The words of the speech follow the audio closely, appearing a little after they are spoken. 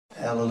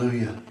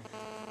Hallelujah.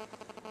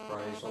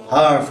 Praise the Lord.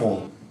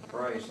 Powerful.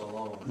 Praise the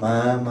Lord.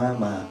 My, my,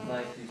 my.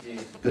 Thank you,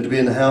 Jesus. Good to be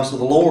in the house of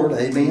the Lord.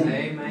 Amen.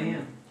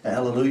 Amen.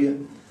 Hallelujah.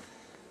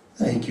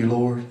 Thank you,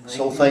 Lord.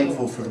 So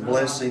thankful for the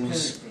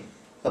blessings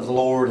of the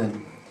Lord.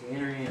 And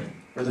Enter in.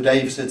 Brother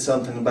Dave said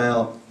something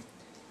about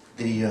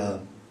the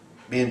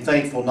being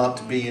thankful not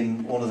to be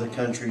in one of the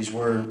countries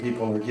where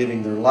people are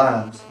giving their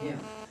lives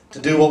to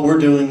do what we're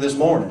doing this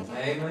morning.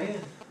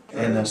 Amen.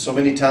 And so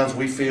many times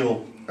we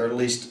feel, or at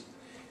least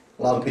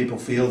a lot of people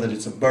feel, that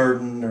it's a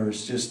burden or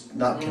it's just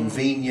not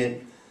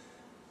convenient.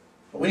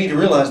 But we need to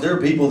realize there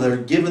are people that are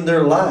giving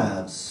their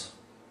lives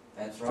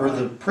for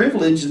the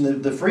privilege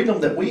and the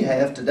freedom that we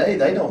have today.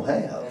 They don't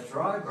have. That's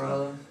right,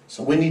 brother.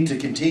 So we need to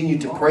continue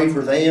to pray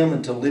for them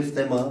and to lift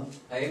them up.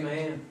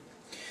 Amen.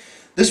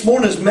 This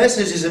morning's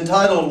message is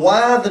entitled,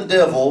 Why the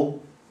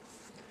Devil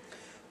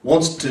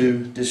Wants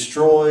to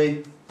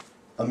Destroy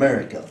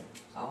America.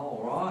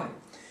 All right.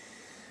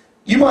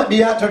 You might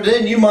be out there today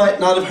and you might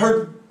not have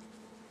heard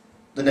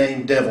the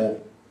name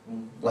devil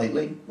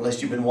lately,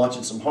 unless you've been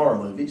watching some horror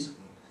movies.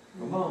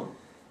 Come on.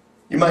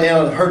 You may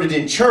not have heard it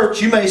in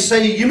church. You may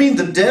say, you mean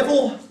the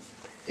devil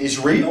is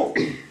real?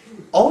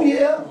 Oh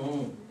yeah.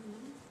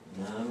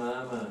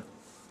 My.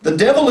 The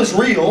devil is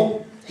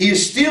real. He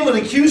is still an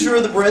accuser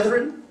of the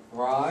brethren.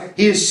 Right.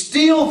 He is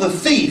still the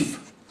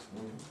thief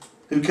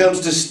who comes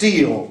to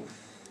steal.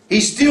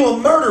 He's still a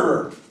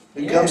murderer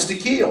who comes to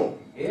kill.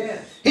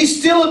 Yes. He's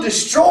still a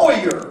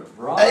destroyer.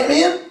 Right.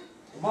 Amen?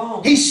 Come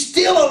on. He's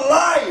still a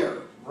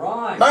liar.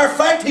 Right. Matter of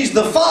fact, he's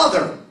the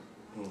father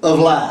of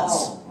lies.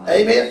 Oh,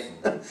 Amen?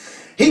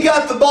 He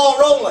got the ball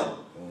rolling.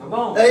 Come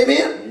on.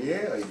 Amen?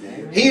 Yeah, he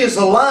did. He is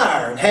a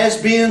liar and has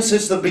been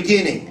since the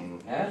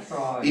beginning. That's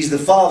right. He's the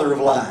father of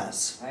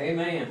lies.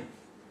 Amen.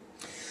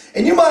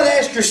 And you might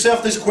ask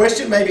yourself this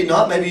question, maybe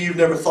not, maybe you've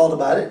never thought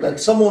about it, but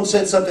someone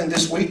said something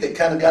this week that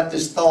kind of got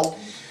this thought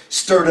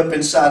stirred up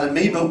inside of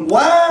me. But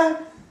why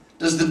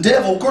does the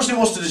devil, of course he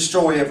wants to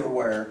destroy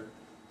everywhere.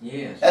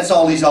 Yes. That's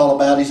all he's all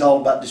about. He's all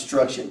about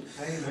destruction.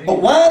 Amen.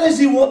 But why does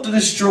he want to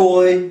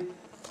destroy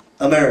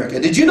America?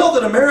 Did you know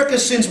that America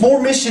sends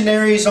more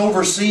missionaries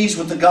overseas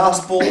with the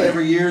gospel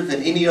every year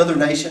than any other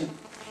nation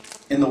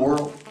in the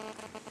world?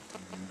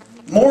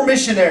 More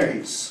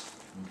missionaries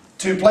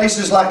to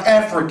places like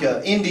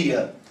Africa,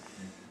 India,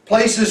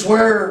 places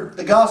where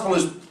the gospel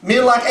is.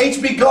 Men like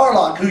H.B.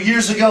 Garlock, who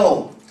years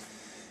ago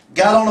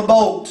got on a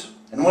boat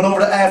and went over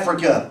to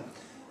Africa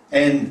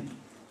and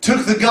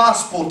took the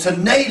gospel to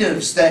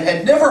natives that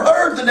had never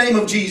heard the name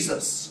of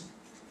Jesus.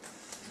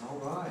 All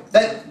right.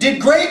 That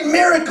did great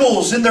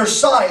miracles in their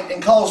sight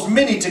and caused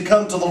many to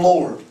come to the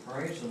Lord.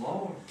 Praise the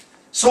Lord.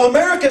 So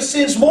America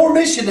sends more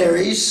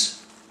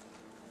missionaries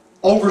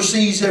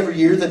overseas every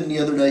year than any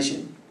other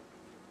nation.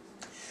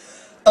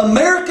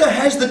 America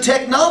has the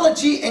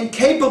technology and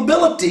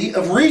capability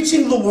of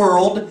reaching the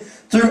world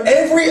through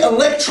every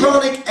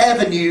electronic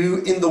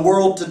avenue in the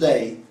world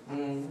today.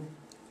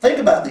 Think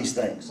about these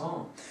things.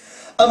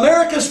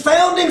 America's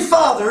founding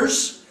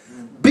fathers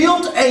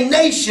built a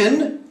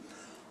nation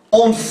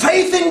on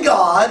faith in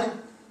God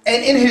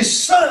and in His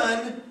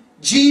Son,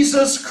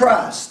 Jesus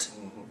Christ.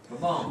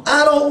 Come on.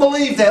 I don't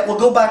believe that. We'll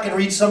go back and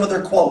read some of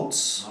their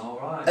quotes. All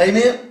right.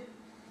 Amen.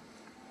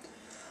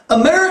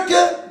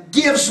 America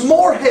gives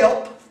more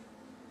help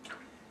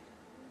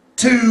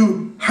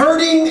to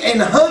hurting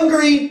and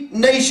hungry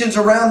nations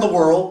around the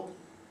world,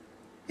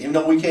 even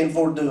though we can't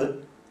afford to do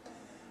it,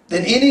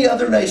 than any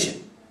other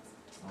nation.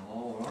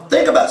 All right.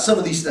 Think about some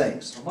of these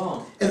things. Come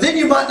on. And then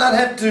you might not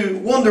have to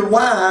wonder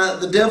why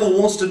the devil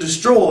wants to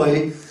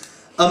destroy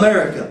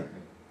America.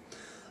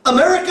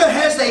 America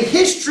has a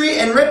history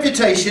and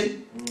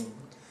reputation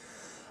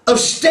of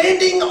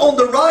standing on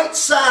the right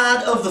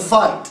side of the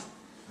fight.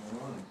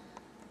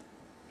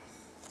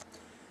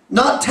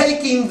 Not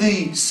taking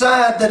the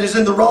side that is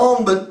in the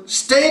wrong, but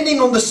standing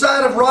on the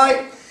side of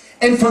right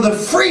and for the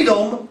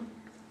freedom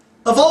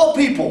of all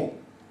people,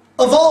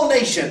 of all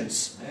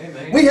nations.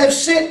 Amen. We have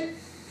sent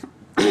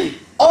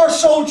our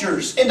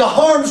soldiers into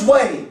harm's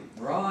way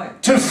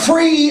to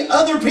free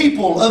other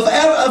people of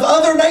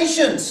other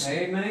nations.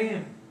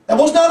 Amen. It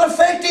was not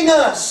affecting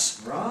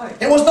us. Right.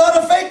 It was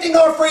not affecting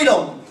our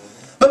freedom.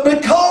 But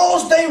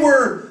because they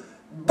were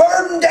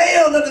burdened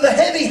down under the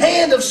heavy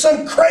hand of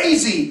some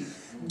crazy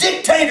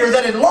dictator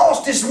that had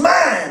lost his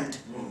mind,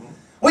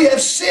 we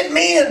have sent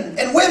men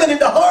and women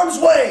into harm's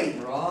way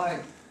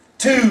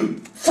to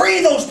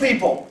free those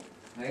people.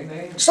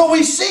 Amen. So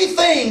we see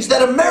things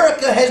that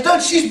America has done.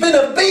 She's been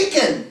a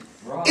beacon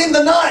in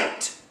the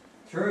night.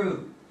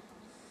 True.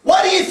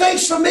 Why do you think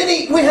so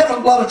many... We have a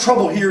lot of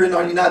trouble here in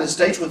our United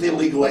States with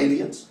illegal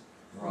aliens.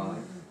 Right.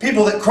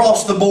 People that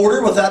cross the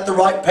border without the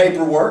right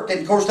paperwork. And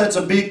of course that's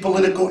a big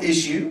political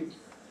issue.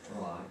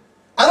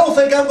 I don't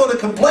think I'm going to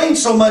complain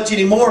so much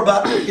anymore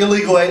about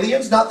illegal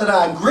aliens. Not that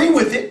I agree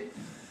with it.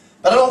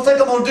 But I don't think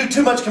I'm going to do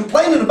too much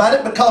complaining about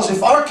it, because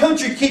if our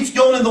country keeps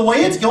going in the way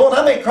it's going,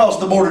 I may cross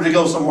the border to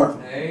go somewhere.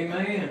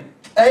 Amen.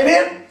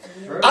 Amen?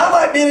 True. I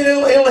might be an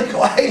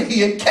illegal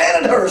alien in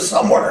Canada or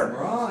somewhere.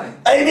 Right.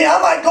 Amen?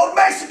 I might go to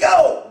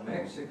Mexico.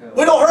 Mexico.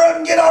 We don't hurry up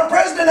and get our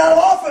president out of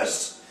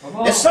office.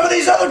 It's some of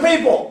these other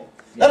people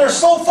that are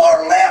so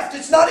far left,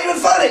 it's not even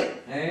funny.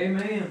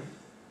 Amen.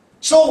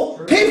 So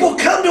people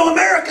come to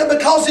America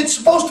because it's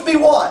supposed to be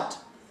what?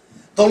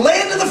 The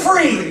land of the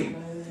free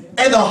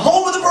and the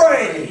home of the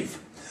brave.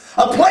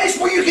 A place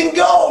where you can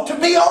go to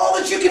be all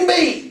that you can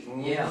be.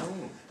 Yeah.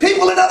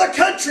 People in other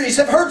countries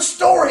have heard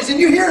stories, and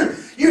you hear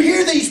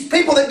these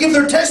people that give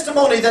their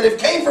testimony that have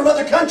came from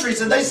other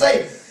countries, and they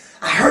say,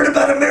 I heard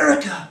about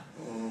America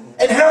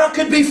and how I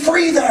could be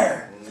free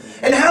there,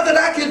 and how that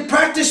I could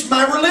practice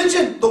my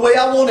religion the way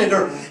I wanted,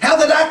 or how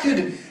that I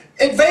could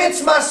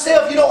advance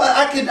myself. You know,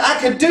 I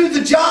could do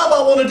the job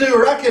I want to do,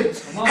 or I could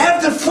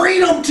have the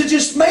freedom to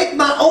just make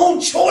my own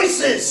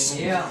choices.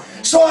 Yeah.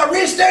 So I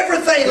risked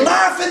everything,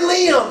 life and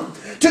limb,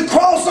 to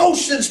cross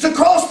oceans, to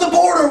cross the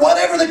border,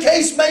 whatever the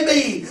case may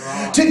be,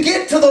 to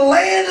get to the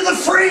land of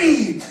the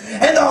free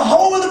and the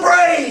home of the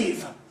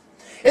brave.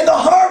 In the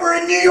harbor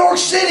in New York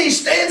City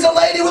stands a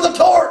lady with a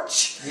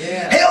torch,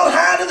 held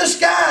high to the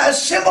sky, a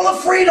symbol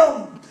of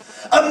freedom.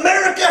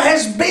 America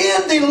has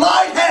been the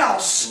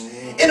lighthouse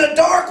in a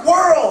dark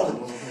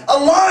world, a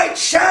light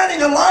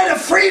shining, a light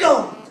of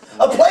freedom,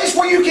 a place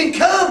where you can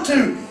come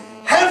to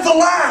have the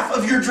life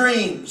of your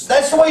dreams.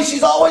 That's the way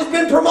she's always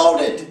been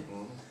promoted.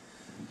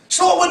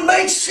 So it would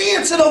make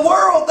sense in a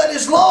world that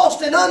is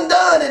lost and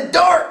undone and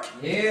dark,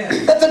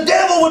 that the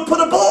devil would put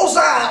a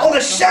bullseye on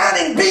a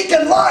shining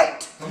beacon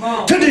light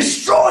to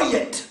destroy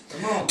it,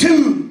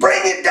 to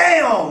bring it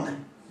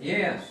down.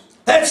 Yes.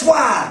 That's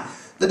why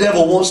the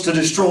devil wants to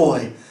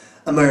destroy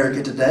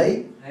America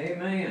today.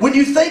 Amen. When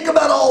you think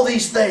about all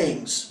these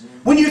things,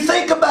 when you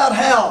think about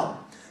how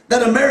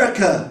that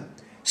America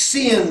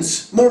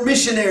sends more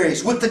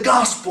missionaries with the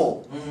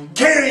gospel,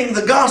 carrying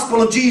the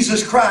gospel of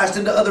Jesus Christ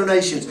into other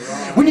nations.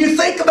 When you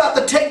think about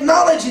the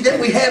technology that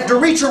we have to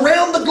reach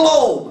around the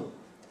globe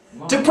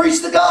to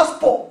preach the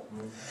gospel.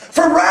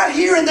 From right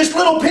here in this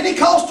little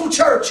Pentecostal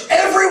church,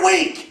 every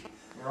week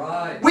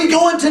we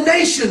go into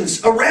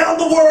nations around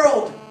the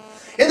world.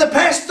 In the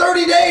past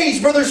 30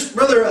 days,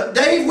 Brother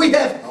Dave, we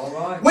have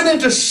went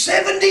into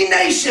 70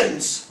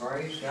 nations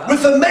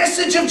with the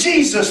message of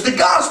Jesus, the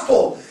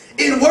gospel,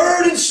 in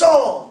word and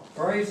song.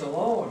 Praise the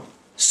Lord.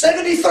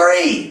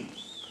 73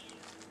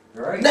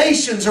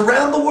 nations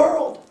around the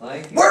world.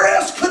 Where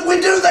else could we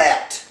do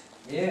that?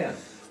 Yeah.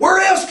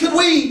 Where else could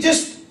we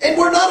and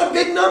we're not a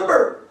big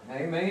number.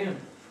 Amen.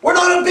 We're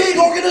not a big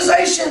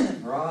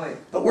organization. Right.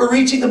 But we're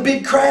reaching a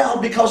big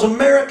crowd because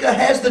America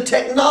has the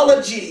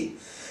technology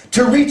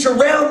to reach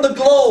around the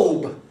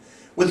globe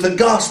with the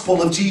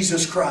gospel of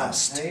Jesus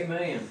Christ.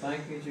 Amen.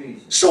 Thank you,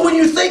 Jesus. So when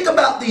you think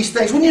about these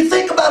things, when you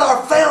think about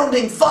our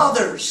founding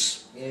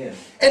fathers,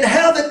 and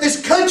how that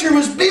this country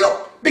was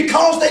built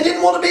because they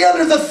didn't want to be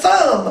under the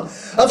thumb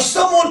of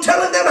someone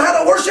telling them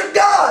how to worship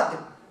God.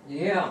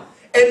 Yeah.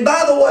 And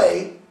by the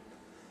way,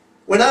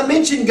 when I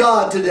mention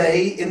God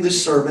today in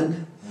this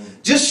sermon,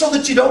 just so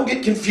that you don't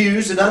get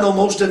confused, and I know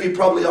most of you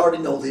probably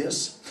already know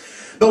this,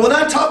 but when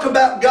I talk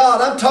about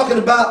God, I'm talking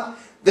about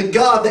the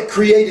God that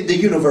created the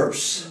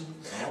universe.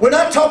 When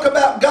I talk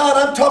about God,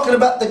 I'm talking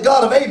about the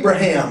God of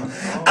Abraham,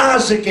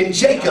 Isaac, and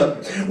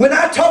Jacob. When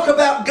I talk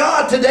about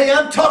God today,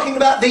 I'm talking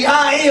about the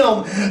I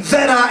am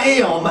that I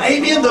am.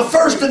 Amen. The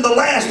first and the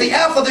last, the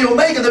Alpha, the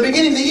Omega, the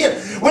beginning, the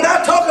end. When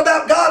I talk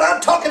about God,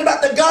 I'm talking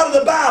about the God of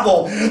the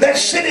Bible that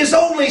sent His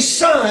only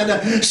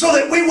Son so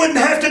that we wouldn't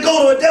have to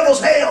go to a devil's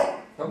hell.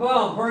 Come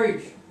on,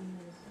 preach.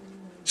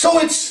 So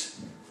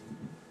it's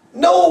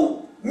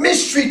no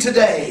mystery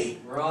today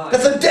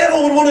that the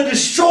devil would want to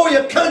destroy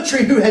a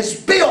country who has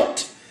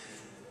built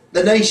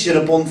the nation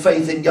upon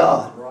faith in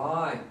God.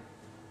 Right.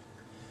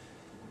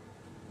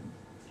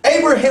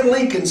 Abraham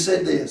Lincoln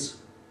said this.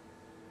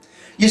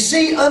 You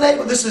see,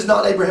 this is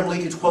not Abraham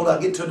Lincoln's quote, I'll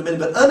get to it in a minute,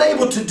 but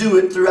unable to do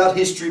it throughout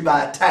history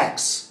by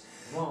attacks,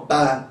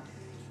 by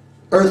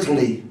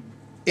earthly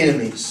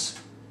enemies.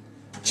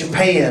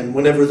 Japan,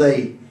 whenever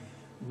they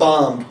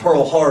bombed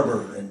Pearl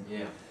Harbor, and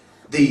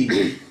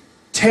the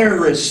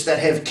terrorists that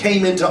have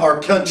came into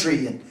our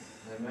country, and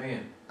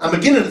I'm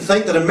beginning to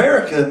think that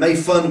America may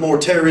fund more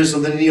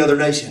terrorism than any other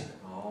nation.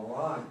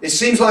 It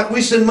seems like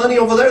we send money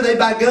over there, they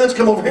buy guns,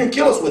 come over here and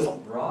kill us with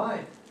them.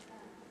 Right.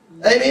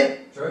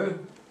 Amen?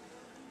 True.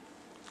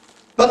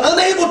 But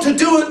unable to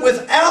do it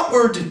with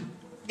outward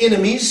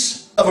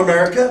enemies of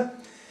America,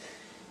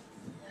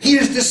 he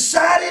has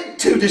decided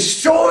to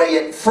destroy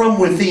it from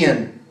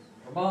within.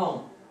 Come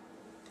on.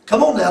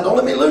 Come on now, don't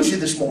let me lose you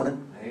this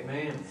morning.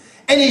 Amen.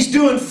 And he's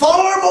doing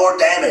far more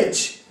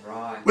damage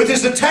with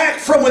his attack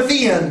from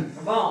within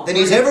than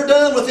he's ever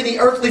done with any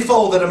earthly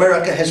foe that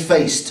America has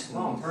faced.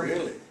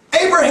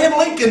 Abraham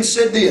Lincoln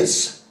said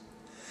this: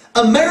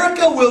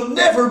 America will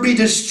never be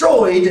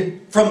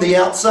destroyed from the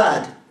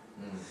outside.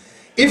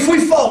 If we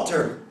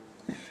falter,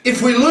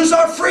 if we lose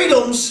our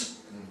freedoms,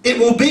 it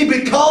will be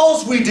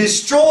because we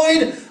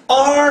destroyed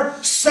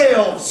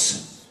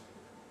ourselves.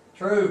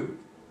 True.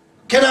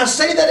 Can I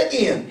say that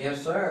again?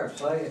 Yes, sir.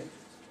 Say it.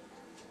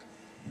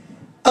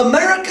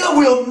 America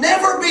will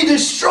never be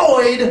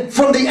destroyed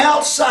from the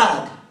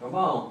outside. Come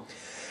on.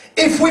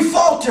 if we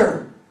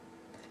falter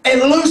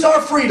and lose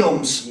our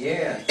freedoms,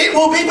 Yes. it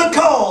will be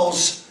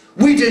because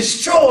we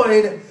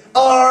destroyed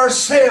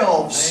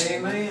ourselves.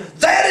 Amen.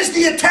 That is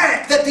the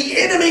attack that the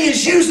enemy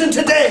is using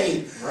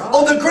today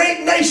on the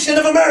great nation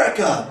of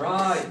America.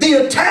 Right.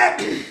 The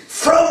attack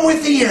from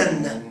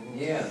within.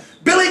 Yes.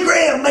 Billy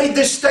Graham made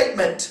this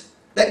statement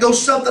that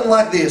goes something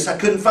like this. I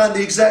couldn't find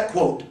the exact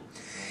quote.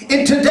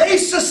 In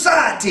today's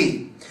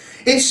society,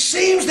 it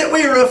seems that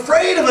we are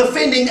afraid of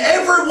offending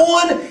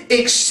everyone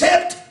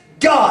except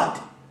God.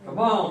 Come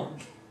on.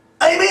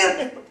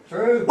 Amen.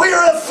 True. We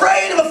are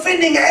afraid of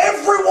offending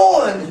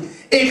everyone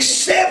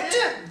except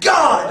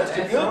God. That's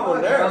a good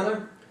one there,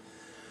 brother.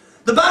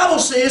 The Bible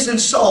says in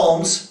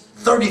Psalms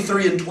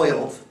 33 and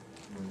 12,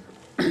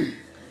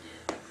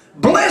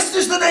 blessed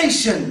is the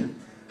nation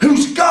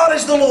whose God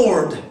is the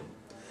Lord,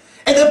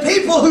 and the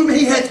people whom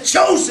He hath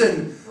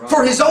chosen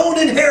for His own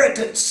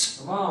inheritance.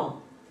 Come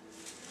on.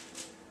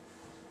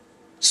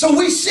 So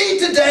we see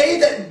today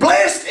that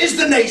blessed is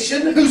the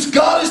nation whose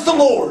God is the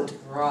Lord.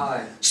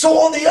 Right. So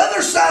on the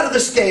other side of the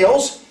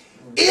scales,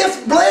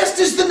 if blessed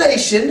is the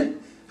nation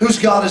whose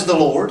God is the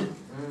Lord,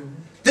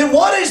 then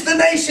what is the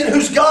nation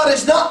whose God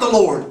is not the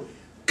Lord?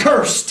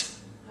 Cursed.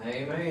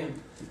 Amen.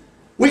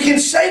 We can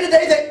say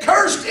today that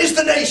cursed is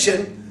the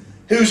nation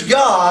whose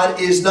God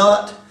is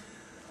not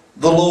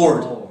the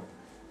Lord. Lord.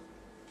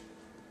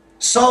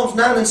 Psalms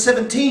 9 and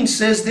 17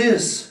 says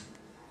this,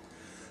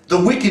 the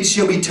wicked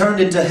shall be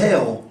turned into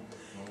hell,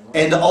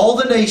 and all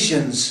the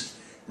nations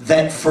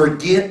that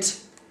forget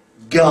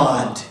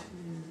God.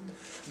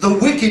 The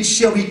wicked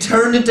shall be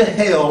turned into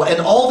hell, and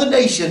all the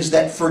nations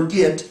that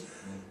forget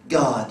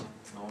God.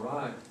 All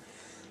right.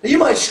 Now you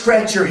might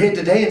scratch your head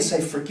today and say,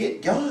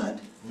 forget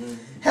God.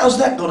 How's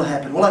that going to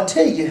happen? Well, I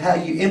tell you how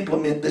you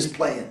implement this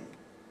plan.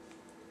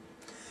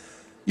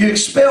 You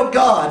expel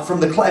God from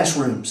the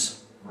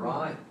classrooms.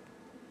 Right.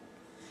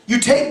 You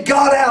take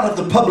God out of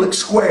the public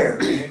square.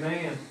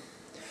 Amen.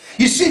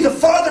 You see, the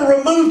farther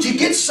removed you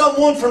get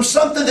someone from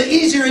something, the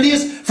easier it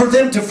is for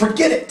them to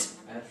forget it.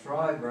 That's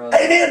right, brother.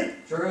 Amen.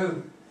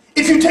 True.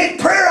 If you take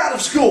prayer out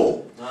of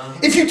school,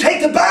 if you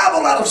take the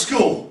Bible out of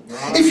school,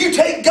 if you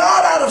take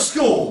God out of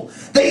school,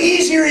 the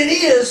easier it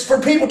is for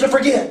people to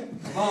forget.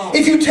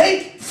 If you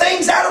take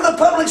things out of the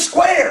public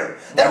square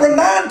that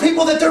remind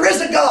people that there is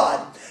a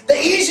God, the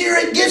easier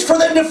it gets for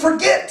them to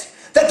forget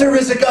that there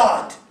is a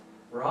God.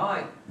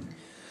 Right.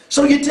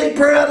 So you take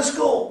prayer out of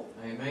school.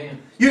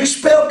 Amen. You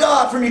expel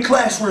God from your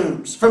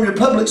classrooms, from your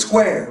public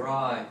square.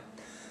 Right.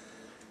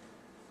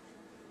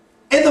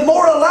 And the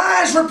more a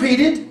lie is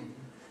repeated,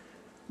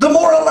 the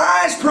more a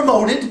lie is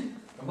promoted,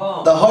 Come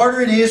on. the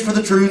harder it is for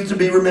the truth to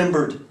be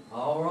remembered.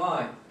 All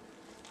right.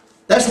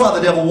 That's why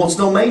the devil wants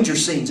no manger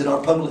scenes in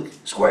our public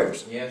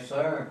squares. Yes,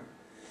 sir.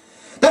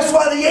 That's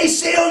why the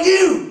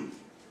ACLU,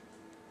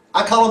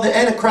 I call it the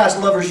Antichrist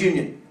Lovers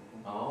Union.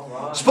 All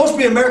right. It's supposed to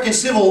be American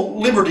Civil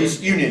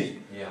Liberties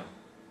Union. Yeah.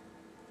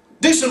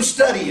 Do some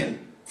studying.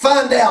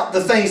 Find out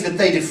the things that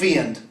they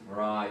defend.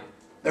 Right.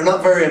 They're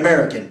not very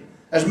American.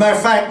 As a matter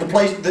of fact,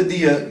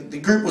 the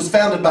group was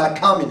founded by a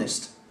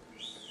communist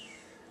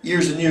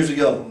years and years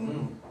ago.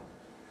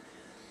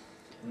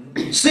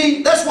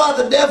 See, that's why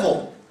the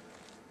devil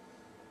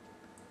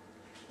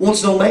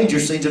wants no manger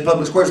scenes in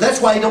public squares. That's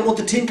why he don't want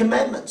the 10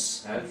 Commandments.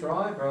 That's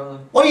right, brother.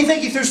 Why do you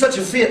think he threw such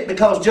a fit?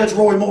 Because Judge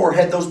Roy Moore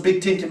had those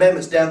big 10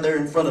 Commandments down there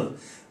in front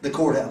of the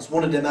courthouse.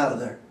 Wanted them out of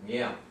there.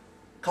 Yeah.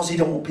 Because he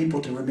don't want people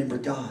to remember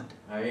God.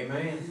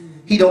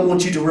 Amen. He don't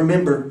want you to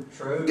remember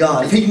True.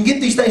 God. If he can get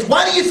these things,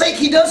 why do you think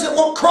he doesn't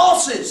want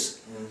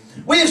crosses?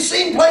 We have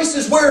seen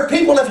places where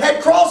people have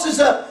had crosses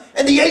up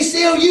and the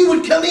ACLU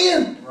would come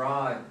in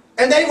Right.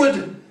 and they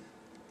would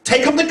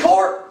take them to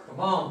court Come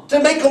on.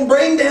 to make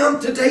them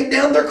take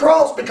down their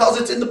cross because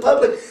it's in the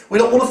public. We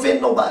don't want to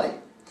offend nobody.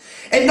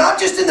 And not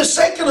just in the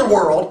secular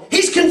world,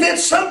 he's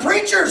convinced some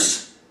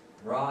preachers.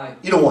 Right.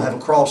 You don't want to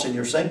have a cross in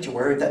your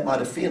sanctuary. That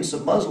might offend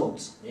some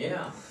Muslims.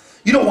 Yeah.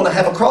 You don't want to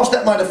have a cross.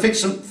 That might offend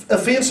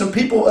some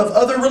people of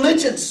other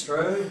religions.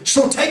 True.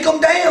 So take them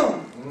down.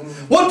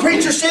 One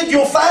preacher said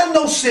you'll find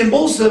no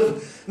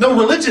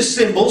religious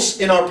symbols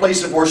in our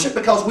place of worship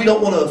because we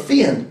don't want to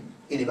offend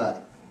anybody.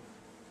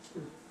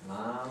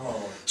 My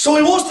Lord. So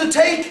he wants to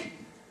take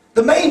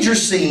the manger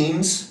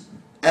scenes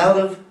out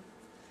of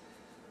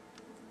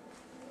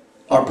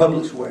our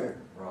public square.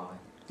 Right.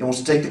 He wants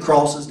to take the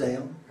crosses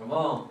down. Come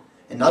on.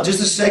 And not just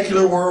the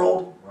secular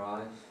world,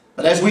 Right.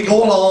 but as we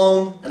go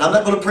along, and I'm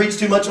not going to preach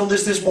too much on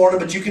this morning,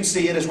 but you can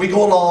see it. As we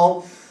go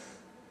along,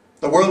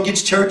 the world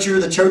gets churchier,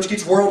 the church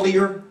gets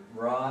worldlier.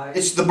 Right.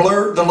 It's the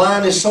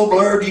line is so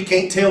blurred you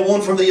can't tell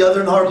one from the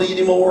other and hardly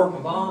anymore.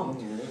 Come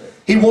on.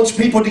 He wants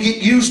people to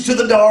get used to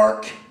the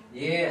dark.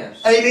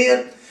 Yes.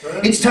 Amen.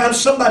 True. It's time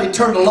somebody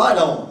turned the light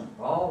on.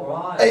 All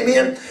right.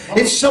 Amen.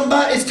 It's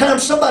time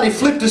somebody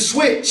flipped a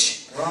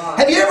switch.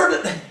 Right.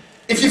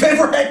 If you've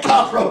ever had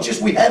cockroaches,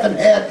 we haven't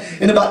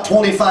had in about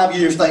 25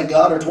 years, thank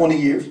God, or 20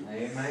 years.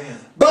 Amen.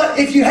 But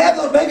if you have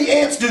those, maybe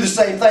ants do the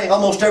same thing.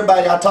 Almost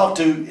everybody I talk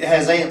to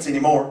has ants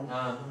anymore.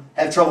 Uh-huh.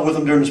 Have trouble with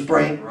them during the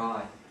spring.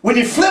 Right. When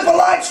you flip a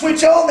light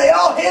switch on, they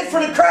all head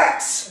for the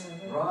cracks.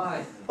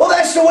 Right. Well,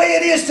 that's the way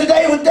it is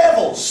today with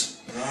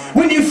devils. Right.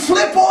 When you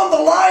flip on the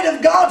light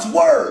of God's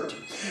Word,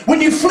 when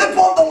you flip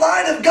on the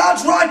light of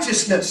God's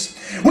righteousness,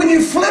 when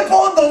you flip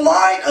on the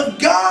light of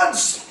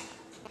God's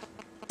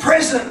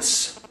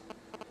presence,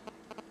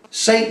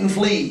 Satan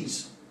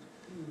flees.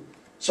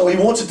 So he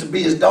wants it to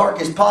be as dark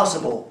as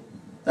possible.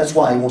 That's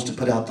why he wants to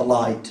put out the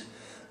light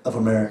of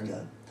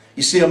America.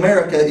 You see,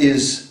 America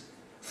is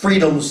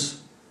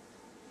freedom's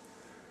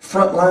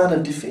front line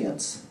of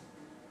defense.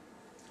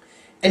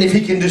 And if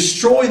he can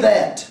destroy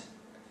that,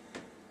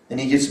 then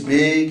he gets a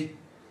big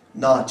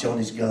notch on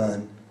his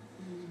gun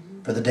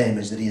for the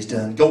damage that he has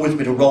done. Go with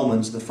me to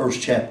Romans, the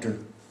first chapter.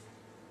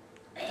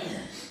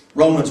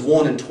 Romans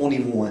 1 and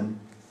 21.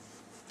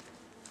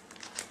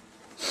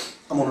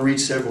 I'm going to read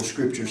several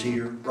scriptures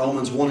here.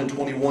 Romans 1 and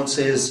 21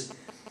 says,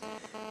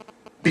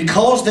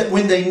 because that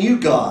when they knew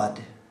God,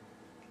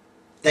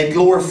 they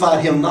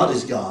glorified Him not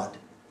as God.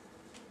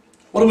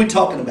 What are we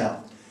talking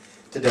about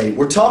today?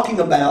 We're talking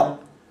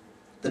about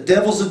the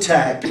devil's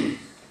attack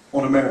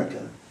on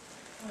America.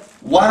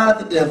 Why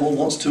the devil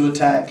wants to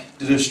attack,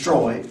 to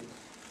destroy.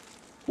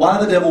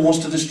 Why the devil wants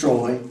to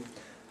destroy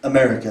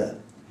America.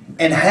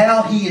 And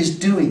how he is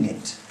doing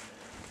it.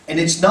 And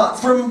it's not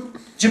from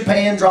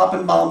Japan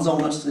dropping bombs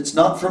on us. It's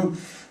not from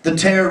the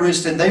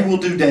terrorists, and they will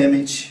do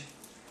damage.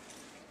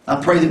 I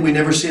pray that we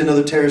never see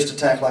another terrorist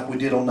attack like we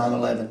did on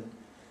 9/11.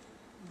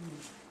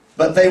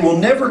 But they will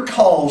never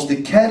cause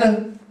the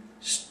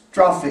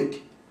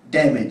catastrophic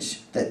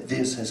damage that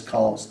this has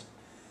caused.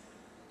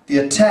 The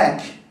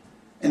attack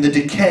and the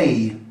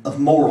decay of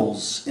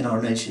morals in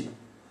our nation.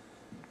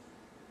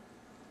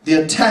 The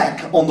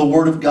attack on the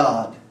Word of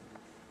God.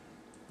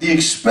 The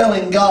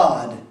expelling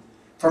God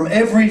from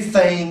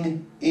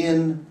everything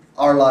in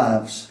our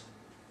lives.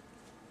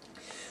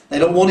 They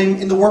don't want Him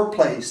in the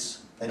workplace.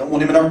 They don't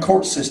want Him in our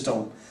court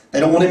system. They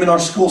don't want Him in our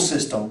school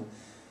system.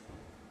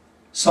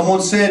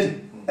 Someone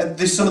said at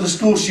some of the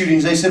school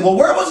shootings, they said, well,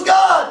 where was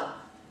God?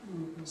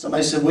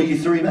 Somebody said, well, you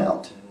threw Him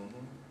out.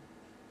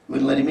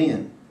 Wouldn't let Him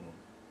in.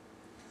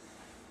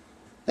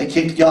 They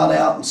kicked God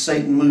out and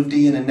Satan moved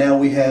in, and now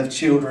we have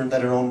children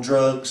that are on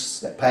drugs,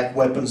 that pack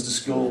weapons to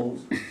school,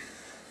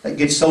 that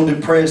get so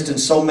depressed and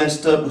so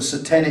messed up with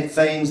satanic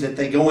things that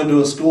they go into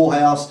a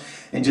schoolhouse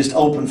and just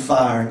open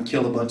fire and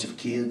kill a bunch of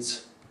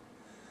kids.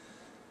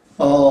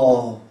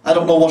 Oh, I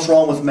don't know what's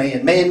wrong with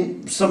man.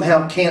 Man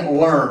somehow can't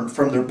learn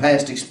from their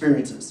past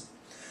experiences.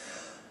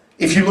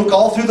 If you look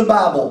all through the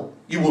Bible,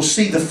 you will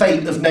see the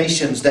fate of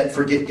nations that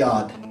forget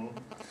God.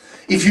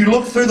 If you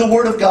look through the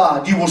Word of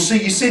God, you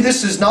see,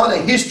 this is not a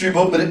history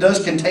book, but it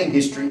does contain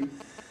history.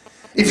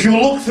 If you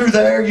look through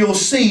there, you'll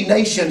see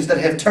nations that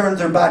have turned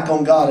their back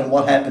on God and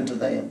what happened to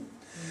them.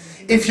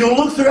 If you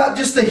look throughout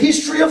just the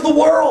history of the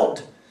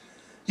world,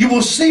 you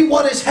will see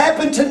what has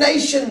happened to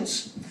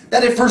nations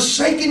that have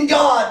forsaken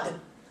God.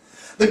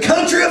 The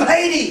country of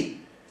Haiti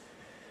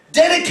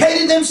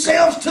dedicated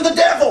themselves to the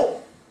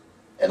devil.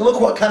 And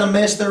look what kind of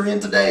mess they're in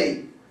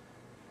today.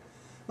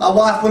 My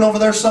wife went over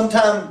there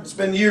sometime. It's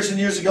been years and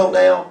years ago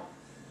now.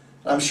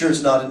 I'm sure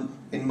it's not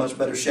in much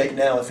better shape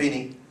now, if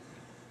any.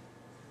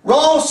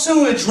 Raw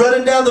sewage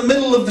running down the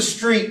middle of the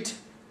street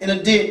in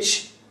a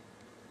ditch.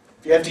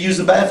 If you have to use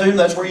the bathroom,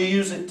 that's where you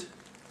use it.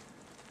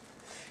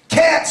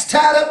 Cats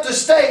tied up to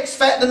stakes,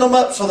 fattening them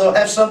up so they'll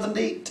have something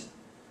to eat.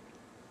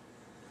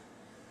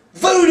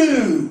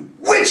 Voodoo,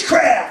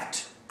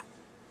 witchcraft.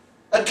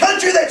 A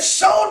country that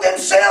sold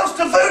themselves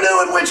to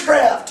voodoo and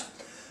witchcraft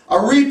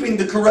are reaping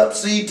the corrupt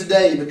seed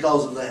today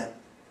because of that.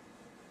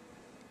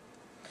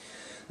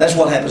 That's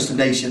what happens to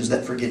nations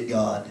that forget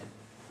God.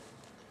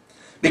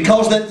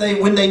 Because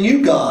when they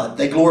knew God,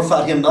 they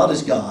glorified Him not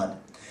as God.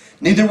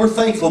 Neither were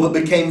thankful, but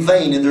became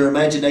vain in their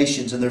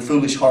imaginations, and their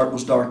foolish heart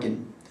was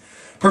darkened.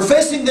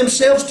 Professing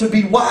themselves to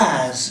be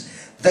wise,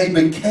 they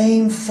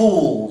became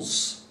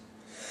fools.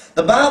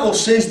 The Bible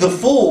says the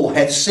fool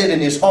hath said in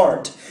his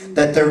heart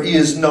that there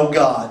is no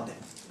God.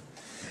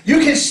 You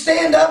can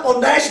stand up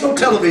on national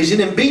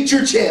television and beat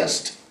your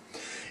chest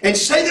and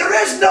say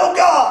there is no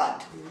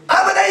God.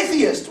 I'm an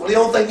atheist. Well, the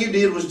only thing you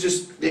did was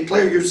just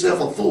declare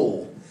yourself a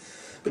fool.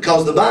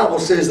 Because the Bible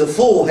says the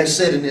fool has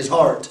said in his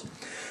heart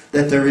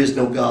that there is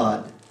no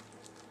God.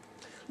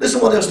 Listen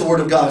what else the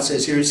Word of God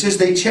says here. It says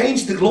they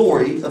changed the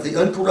glory of the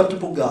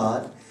uncorruptible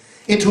God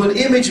into an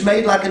image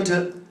made like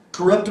unto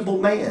corruptible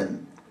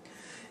man,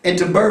 and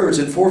to birds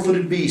and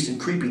four-footed beasts and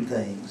creeping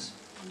things.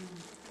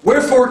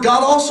 Wherefore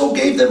God also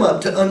gave them up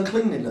to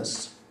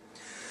uncleanness,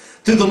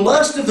 through the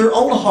lust of their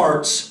own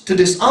hearts, to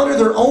dishonor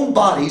their own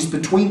bodies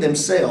between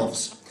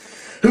themselves,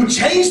 who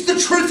changed the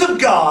truth of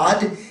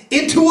God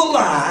into a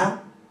lie,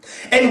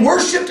 and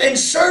worshipped and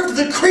served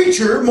the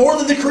creature more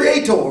than the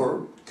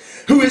Creator,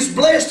 who is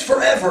blessed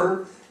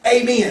forever.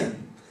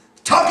 Amen.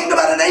 Talking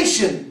about a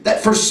nation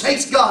that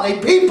forsakes God,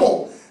 a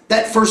people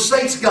that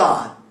forsakes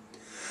God.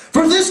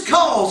 For this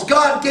cause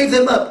God gave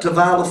them up to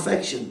vile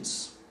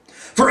affections.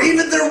 For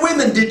even their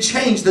women did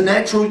change the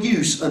natural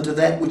use unto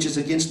that which is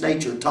against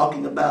nature.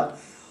 Talking about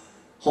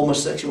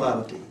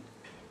homosexuality.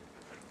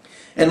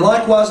 And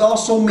likewise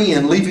also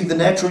men, leaving the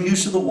natural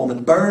use of the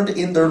woman, burned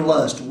in their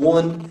lust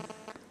one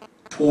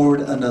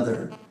toward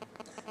another.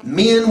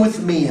 Men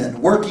with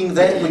men, working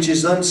that which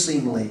is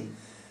unseemly,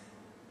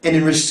 and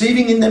in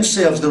receiving in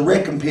themselves the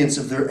recompense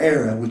of their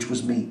error, which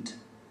was meet.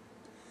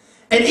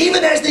 And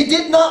even as they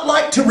did not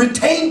like to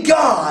retain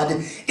God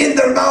in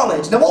their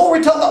knowledge. Now what were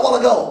we talking about a while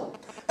ago?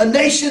 A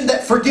nation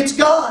that forgets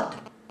God.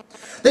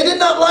 They did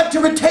not like to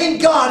retain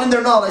God in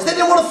their knowledge. They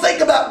didn't want to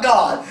think about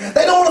God.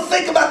 They don't want to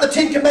think about the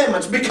 10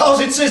 Commandments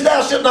because it says,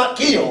 thou shalt not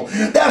kill.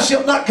 Thou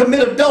shalt not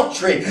commit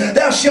adultery.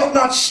 Thou shalt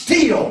not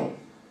steal.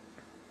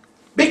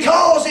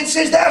 Because it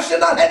says, thou shalt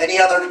not have any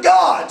other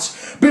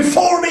gods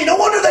before me. No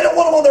wonder they don't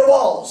want them on their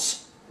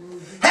walls.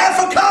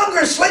 Half of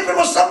Congress sleeping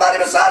with somebody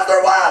besides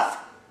their wife.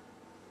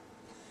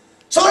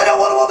 So they don't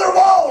want them on their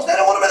walls. They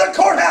don't want them in their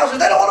courthouses.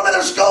 They don't want them in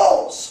their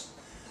schools.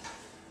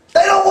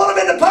 They don't want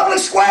them in the public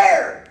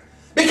square.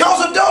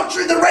 Because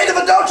adultery, the rate of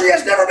adultery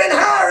has never been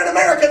higher in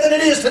America than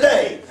it is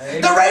today.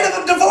 Amen. The rate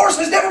of divorce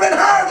has never been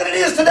higher than it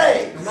is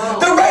today.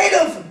 The rate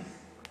of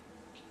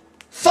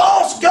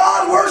false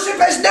God worship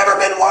has never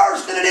been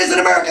worse than it is in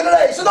America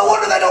today. So no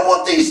wonder they don't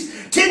want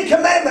these 10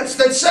 Commandments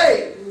that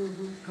say,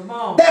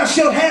 thou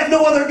shalt have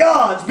no other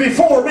gods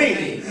before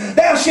me.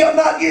 Thou shalt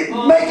not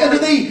make unto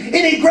thee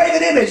any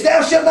graven image.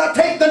 Thou shalt not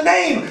take the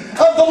name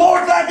of the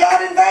Lord thy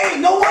God in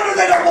vain. No wonder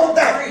they don't want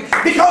that.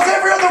 Because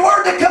every other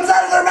word that comes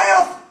out of their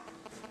mouth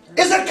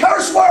is a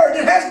curse word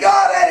that has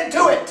God added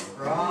to it.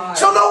 Right.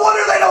 So no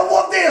wonder they don't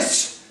want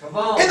this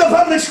in the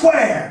public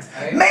square.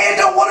 Amen. Man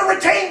don't want to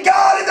retain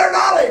God in their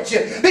knowledge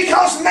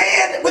because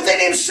man within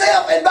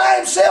himself and by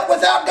himself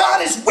without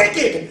God is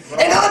wicked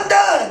and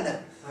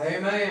undone.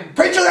 Amen.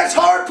 Preacher, that's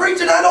hard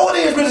preaching. I know it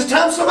is, but it's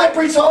time somebody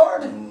preach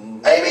hard.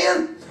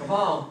 Amen. Come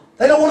on.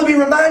 They don't want to be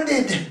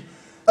reminded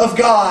of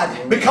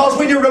God because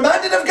when you're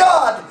reminded of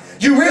God,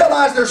 you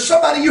realize there's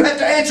somebody you have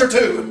to answer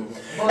to.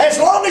 As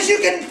long as you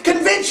can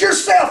convince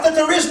yourself that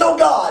there is no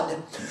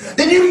God,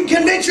 then you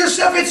can convince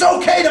yourself it's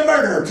okay to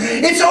murder.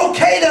 It's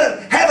okay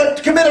to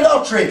commit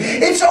adultery.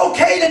 It's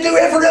okay to do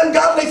every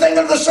ungodly thing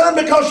under the sun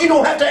because you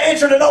don't have to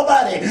answer to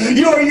nobody.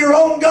 You're your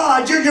own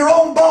God. You're your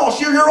own boss.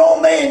 You're your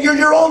own man. You're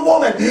your own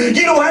woman.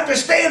 You don't have to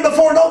stand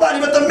before nobody.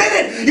 But the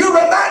minute you're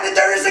reminded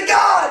there is a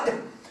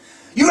God,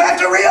 you have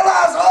to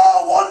realize,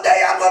 oh, one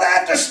day I'm going to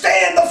have to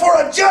stand before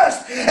a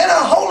just and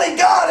a holy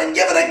God and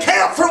give an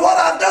account for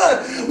what I've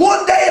done.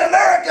 One day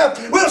America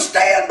will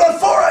stand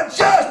before a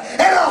just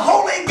and a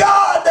holy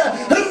God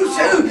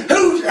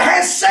who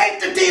has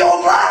sanctity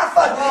on life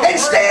and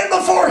stand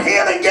before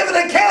Him and give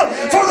an account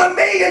for the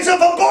millions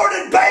of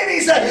aborted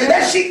babies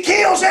that she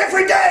kills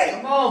every day.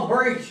 Come on,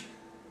 preach.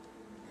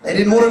 They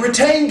didn't want to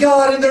retain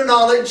God in their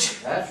knowledge.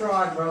 That's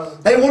right, brother.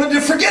 They wanted to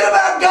forget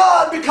about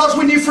God because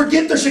when you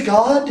forget there's a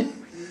God,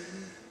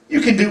 you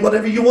can do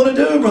whatever you want to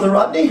do, Brother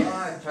Rodney.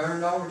 Right,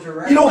 turned over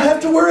to you don't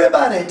have to worry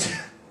about it.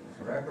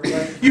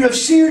 You have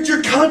seared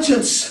your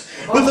conscience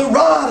with a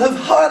rod of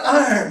hot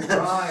iron.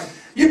 Right.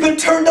 You've been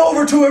turned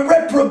over to a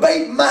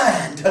reprobate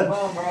mind. Come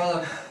on,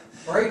 brother.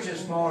 Preach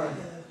this morning.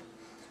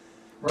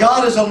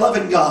 God is a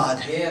loving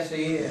God. Yes,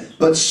 He is.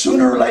 But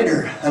sooner or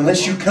later,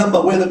 unless you come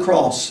by way of the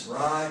cross,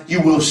 right,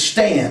 you will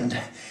stand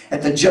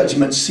at the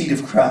judgment seat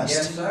of Christ.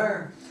 Yes,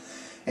 sir.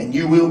 And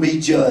you will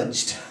be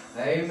judged.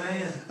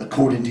 Amen.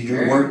 According to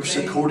your works,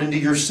 according to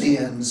your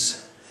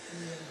sins.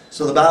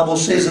 So the Bible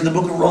says in the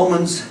book of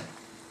Romans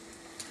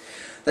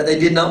that they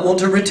did not want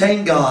to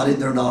retain God in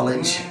their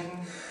knowledge.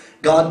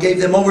 God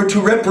gave them over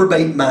to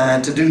reprobate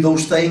mind to do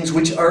those things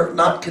which are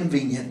not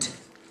convenient.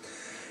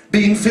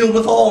 Being filled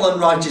with all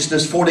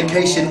unrighteousness,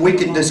 fornication,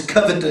 wickedness,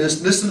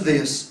 covetousness, listen to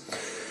this,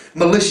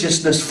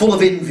 maliciousness, full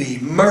of envy,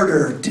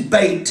 murder,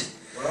 debate,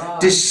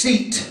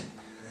 deceit,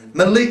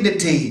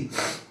 malignity,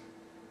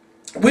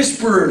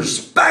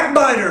 whisperers,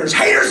 backbiters,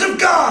 haters of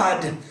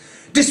God,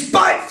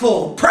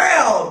 despiteful,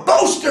 proud,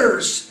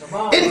 boasters,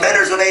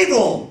 inventors of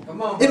evil,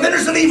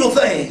 inventors of evil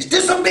things,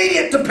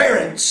 disobedient to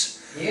parents.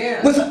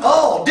 Yeah. With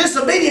all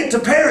disobedient to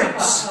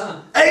parents.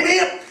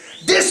 Amen.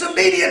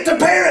 Disobedient to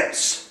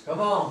parents. Come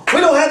on.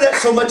 We don't have that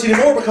so much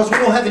anymore because we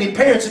don't have any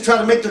parents that try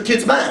to make their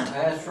kids mind.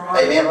 That's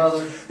right, Amen.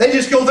 brother. They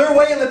just go their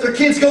way and let their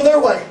kids go their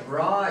way.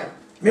 Right.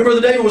 Remember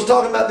the David was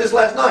talking about this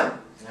last night.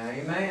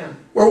 Amen.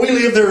 Where we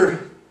live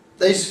there,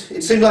 it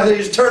seems like they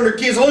just turn their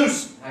kids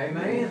loose.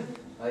 Amen.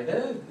 They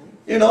do.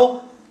 You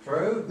know.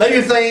 True. Maybe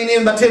if they ain't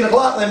in by 10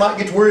 o'clock, they might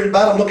get to worried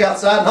about them, look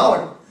outside and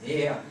holler.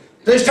 Yeah.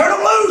 They just turn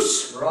them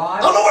loose. Right.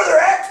 I don't know where they're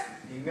at.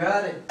 You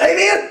got it.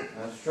 Amen.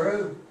 That's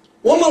true.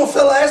 One little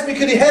fella asked me,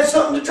 could he have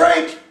something to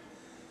drink?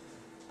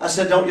 I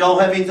said, don't y'all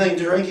have anything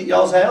to drink at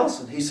y'all's house?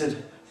 And he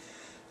said,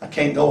 I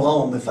can't go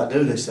home. If I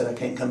do, they said I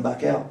can't come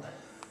back out.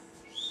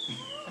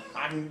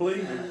 I can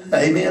believe it.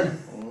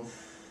 Amen.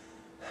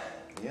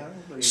 Yeah, I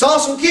can believe it. Saw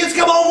some kids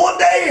come home one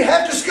day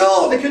after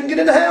school. They couldn't get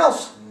in the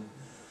house.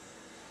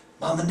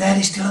 Mom and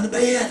Daddy's still in the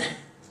bed.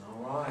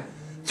 All right.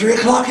 3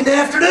 o'clock in the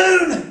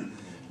afternoon.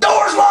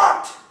 Doors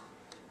locked.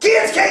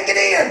 Kids can't get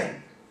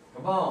in.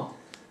 Come on.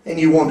 And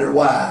you wonder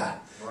why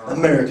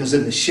America's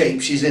in the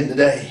shape she's in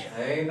today.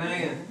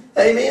 Amen.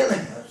 Amen.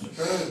 That's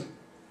true.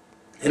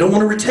 They don't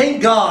want to retain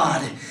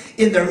God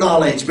in their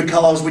knowledge,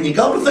 because when you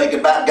go to thinking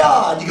about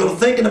God, you go to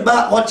thinking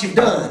about what you've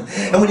done.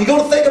 And when you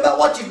go to think about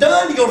what you've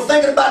done, you go to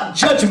thinking about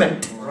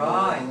judgment.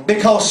 Right.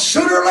 Because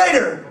sooner or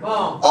later,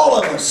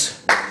 all of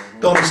us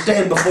going to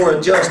stand before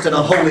a just and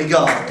a holy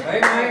God.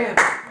 Amen.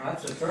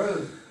 That's the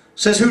truth. It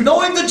says, who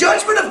knowing the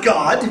judgment of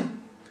God,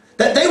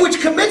 that they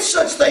which commit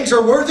such things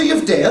are worthy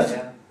of death.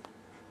 Yeah.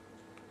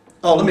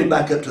 Oh, let me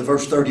back up to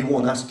verse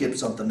 31. I skipped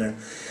something there.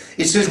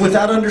 It says,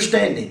 without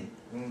understanding.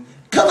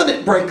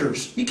 Covenant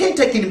breakers. You can't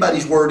take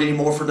anybody's word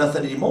anymore for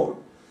nothing anymore.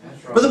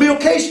 That's right. Brother Bill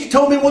Casey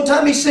told me one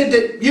time, he said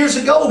that years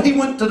ago he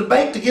went to the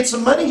bank to get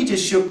some money. He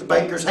just shook the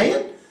banker's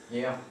hand.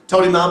 Yeah.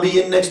 Told him I'll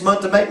be in next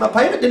month to make my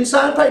payment. Didn't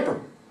sign a paper.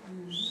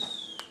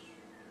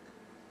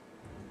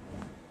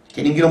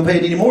 Can't even get them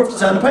paid anymore if you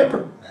sign a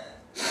paper.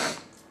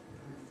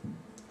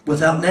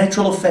 Without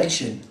natural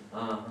affection.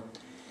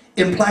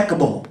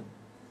 Implacable.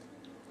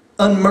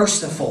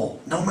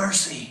 Unmerciful. No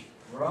mercy.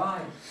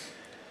 Right.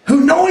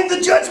 Who knowing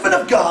the judgment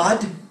of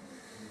God,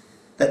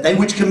 that they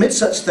which commit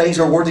such things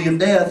are worthy of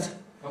death,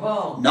 Come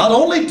on. not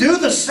only do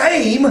the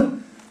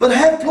same, but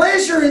have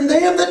pleasure in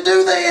them that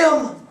do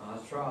them.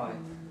 That's right.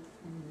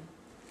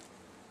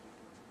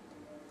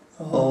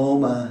 Oh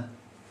my.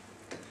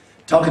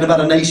 Talking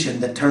about a nation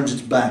that turns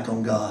its back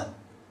on God.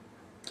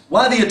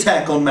 Why the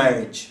attack on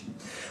marriage?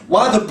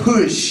 Why the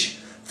push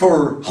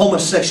for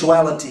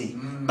homosexuality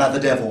by the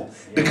devil?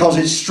 Because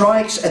it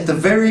strikes at the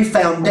very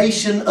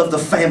foundation of the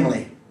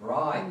family.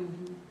 Right.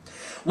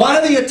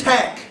 Why the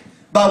attack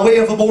by way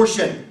of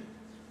abortion?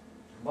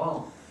 Come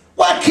on.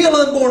 Why kill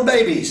unborn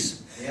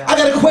babies? Yeah. I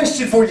got a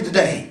question for you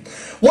today.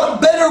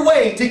 What better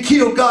way to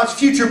kill God's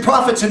future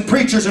prophets and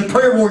preachers and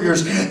prayer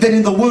warriors than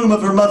in the womb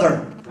of her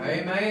mother?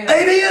 Amen.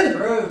 Amen?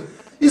 True.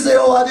 You say,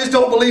 oh, I just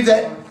don't believe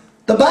that.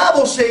 The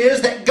Bible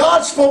says that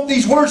God spoke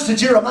these words to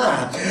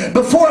Jeremiah.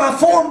 Before I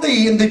formed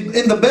thee in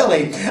the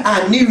belly,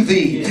 I knew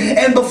thee.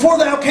 And before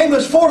thou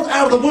camest forth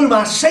out of the womb,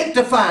 I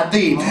sanctified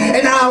thee.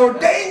 And I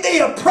ordained thee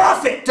a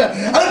prophet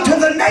unto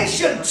the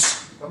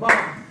nations. Come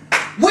on.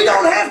 We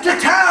don't have to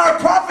tie our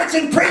prophets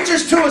and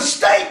preachers to a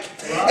stake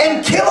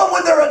and kill them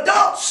when they're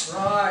adults.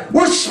 Right.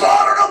 We're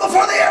slaughtering them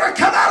before they ever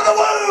come out of the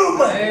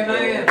womb.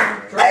 Amen.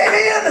 True.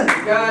 Amen.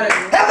 You got it.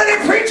 How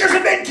many preachers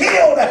have been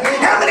killed?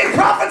 How many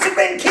prophets have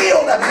been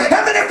killed?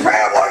 How many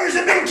prayer warriors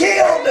have been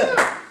killed?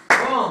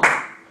 Come on.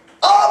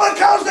 All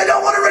because they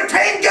don't want to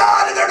retain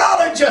God in their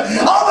knowledge.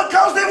 All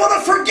because they want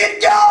to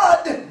forget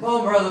God. Come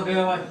on, Brother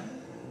Billy.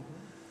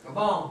 Come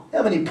on.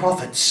 How many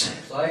prophets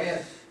Say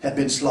it. have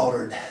been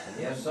slaughtered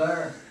Yes,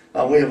 sir.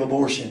 by way of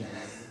abortion?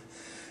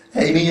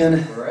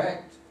 Amen.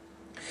 Correct.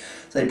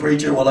 Say,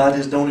 preacher, well, I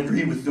just don't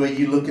agree with the way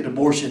you look at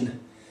abortion.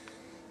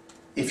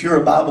 If you're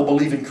a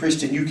Bible-believing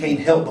Christian, you can't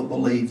help but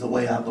believe the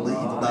way I believe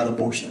about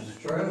abortion.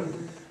 It's true.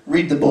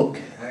 Read the book.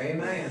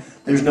 Amen.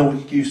 There's no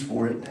excuse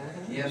for it.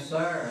 Yes,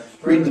 sir.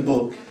 It's true. Read the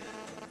book.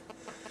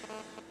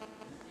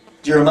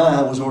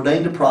 Jeremiah was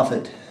ordained a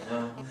prophet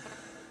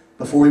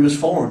before he was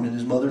formed in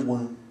his mother's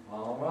womb.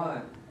 All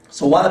right.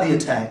 So why the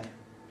attack?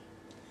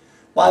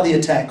 Why the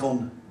attack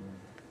on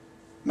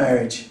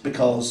marriage?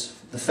 Because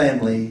the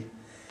family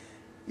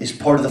is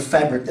part of the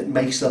fabric that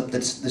makes up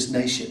this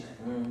nation.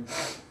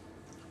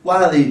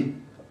 Why the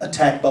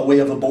attack by way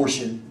of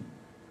abortion?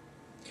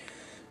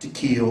 To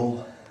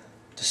kill,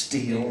 to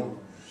steal,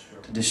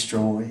 to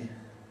destroy.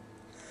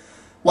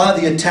 Why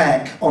the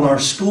attack on our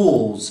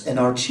schools and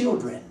our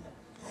children?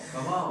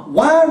 Come on.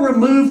 Why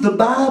remove the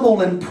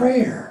Bible and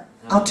prayer?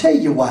 I'll tell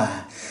you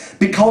why.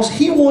 Because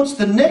He wants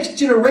the next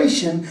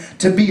generation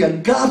to be a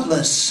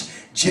godless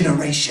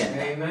generation.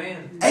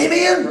 Amen.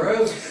 Amen?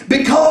 True.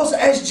 Because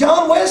as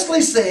John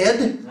Wesley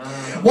said,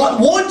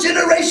 what one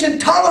generation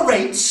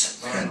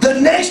tolerates, the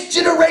next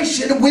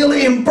generation will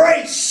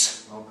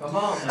embrace. Oh, come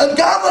on. A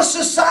godless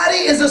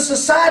society is a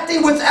society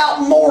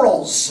without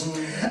morals.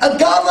 A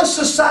godless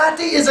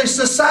society is a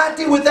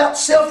society without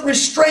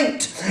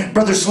self-restraint,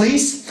 Brother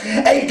Sleece.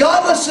 A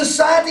godless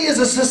society is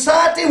a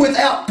society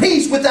without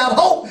peace, without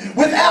hope,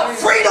 without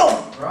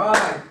freedom.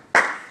 Right.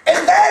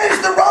 And that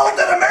is the road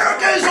that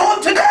America is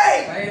on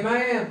today.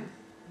 Amen.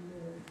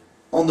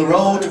 On the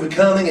road to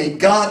becoming a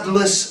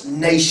godless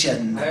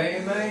nation.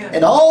 Amen.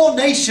 And all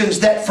nations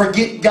that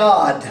forget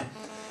God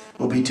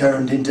will be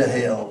turned into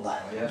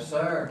hell. Yes,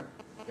 sir.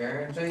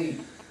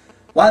 Guaranteed.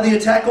 Why the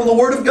attack on the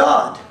Word of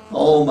God?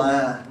 Oh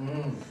my.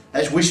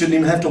 We shouldn't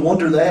even have to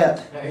wonder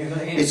that.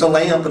 Amen. It's a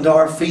lamp unto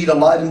our feet, a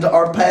light unto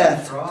our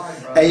path. That's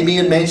right.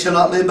 Amen. Man shall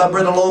not live by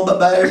bread alone, but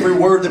by every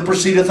word that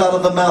proceedeth out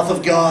of the mouth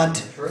of God.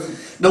 True.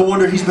 No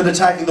wonder He's been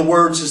attacking the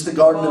Word since the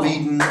Garden of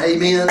Eden.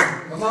 Amen.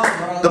 Come on,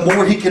 brother. The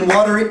more He can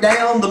water it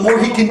down, the more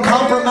He can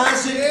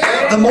compromise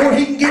it, the more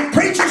He can get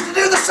preachers to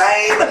do the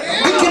same.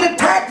 He can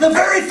attack the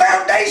very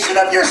foundation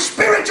of your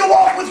spiritual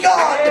walk with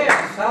God.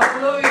 Yes.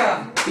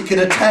 Hallelujah. He can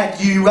attack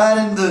you right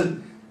in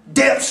the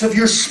depths of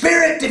your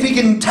spirit if He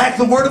can attack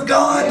the Word of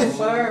God. Yes,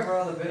 sir,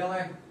 Brother Billy.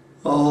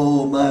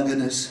 Oh my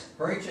goodness.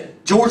 Preach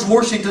it. George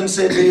Washington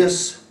said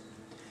this: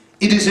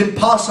 it is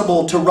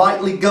impossible to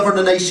rightly govern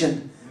a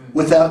nation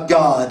without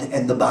God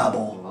and the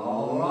Bible.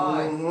 All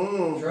right.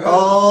 True.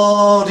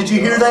 Oh, did you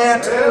hear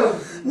that? True.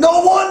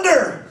 No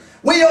wonder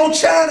we owe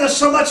China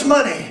so much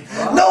money.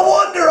 Right. No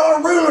wonder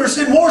our rulers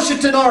in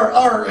Washington,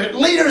 our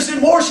leaders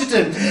in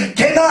Washington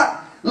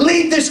cannot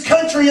lead this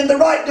country in the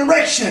right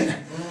direction.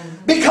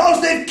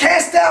 Because they've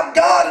cast out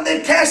God and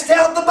they've cast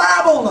out the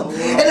Bible.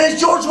 And as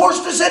George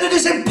Washington said, it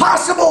is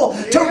impossible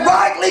to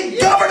rightly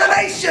govern a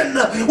nation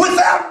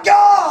without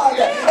God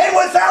and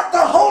without the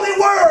Holy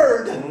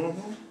Word.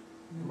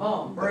 Come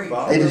on, The preach.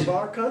 father of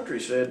our country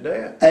said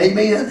that.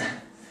 Amen.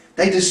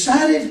 They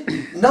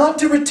decided not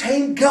to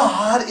retain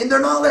God in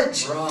their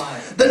knowledge.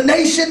 Right. The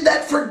nation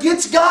that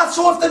forgets God.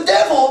 So if the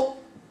devil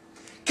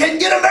can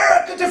get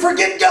America to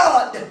forget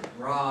God,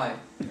 Right.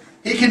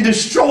 he can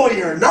destroy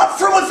her. Not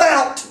from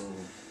without,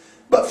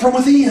 but from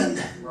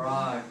within.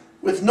 Right.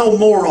 With no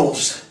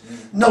morals,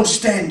 no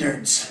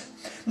standards,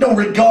 no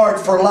regard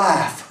for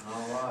life.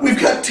 All right. We've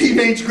got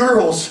teenage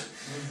girls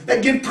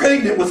that get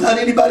pregnant without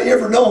anybody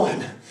ever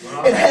knowing.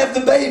 And have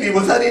the baby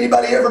without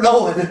anybody ever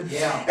knowing.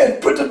 Yeah.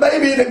 And put the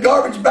baby in a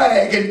garbage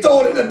bag and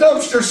throw it in a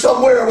dumpster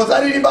somewhere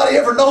without anybody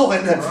ever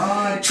knowing.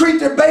 Right. Treat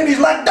their babies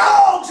like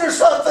dogs or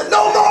something.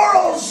 No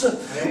morals.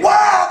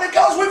 Why?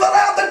 Because we've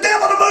allowed the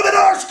devil to move into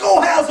our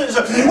schoolhouses.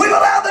 We've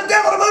allowed the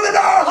devil to move into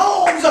our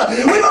homes.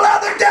 We've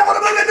allowed the devil to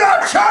move into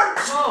our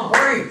church. Come on,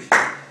 preach.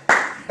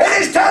 And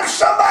it's time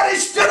somebody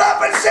stood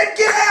up and said,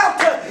 get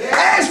out.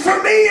 As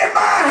for me and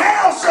my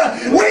house,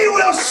 we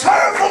will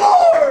serve the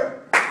Lord.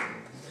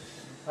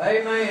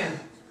 Amen.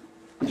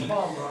 Come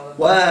on, brother.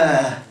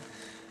 Why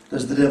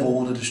does the devil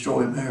want to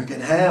destroy America?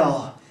 And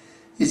how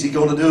is he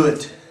going to do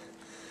it?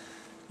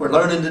 We're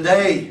learning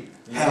today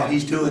how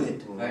he's doing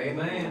it.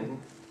 Amen.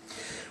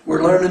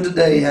 We're learning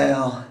today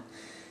how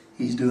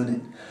he's doing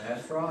it.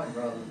 That's right,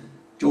 brother.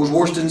 George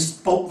Washington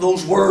spoke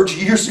those words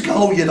years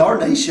ago, yet our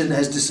nation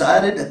has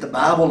decided that the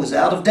Bible is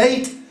out of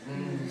date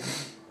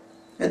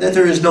and that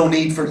there is no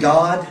need for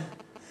God,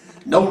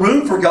 no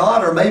room for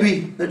God, or maybe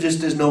there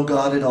just is no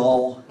God at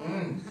all.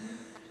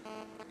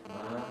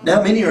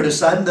 Now many are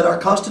deciding that our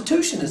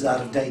Constitution is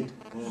out of date.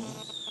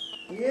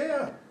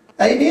 Yeah.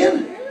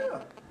 Amen?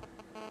 Yeah.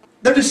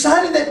 They're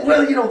deciding that,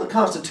 well, you know, the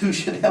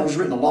Constitution, that was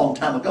written a long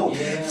time ago.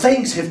 Yeah.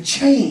 Things have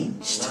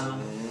changed.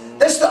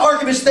 That's the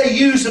arguments they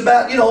use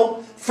about, you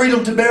know,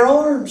 freedom to bear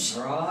arms.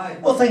 Right.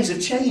 Well, things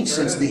have changed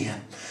True. since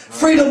then.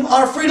 Freedom,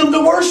 our freedom to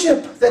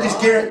worship, that is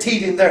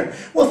guaranteed in there.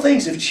 Well,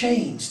 things have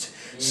changed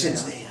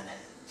since then.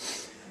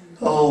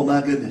 Oh,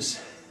 my goodness.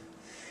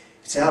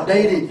 It's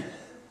outdated.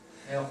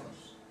 Help us.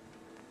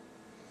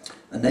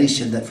 A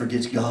nation that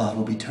forgets God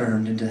will be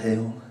turned into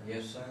hell.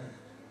 Yes, sir.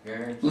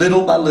 Guaranteed.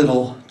 Little by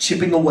little,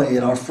 chipping away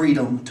at our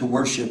freedom to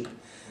worship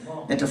Come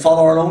on. and to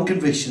follow our own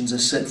convictions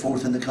as set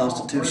forth in the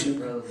Constitution.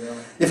 Come on, preach, brother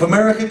Billy. If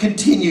America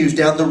continues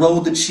down the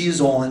road that she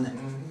is on,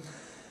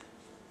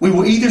 we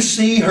will either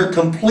see her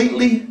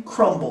completely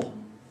crumble,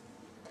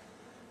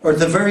 or at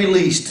the very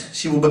least,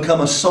 she will become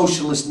a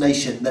socialist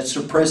nation that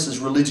suppresses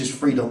religious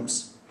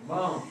freedoms. Come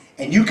on.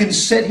 And you can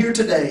sit here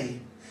today,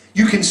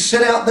 you can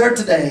sit out there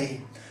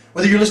today,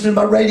 whether you're listening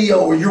by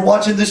radio or you're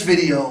watching this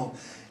video,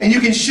 and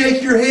you can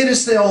shake your head and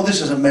say, oh,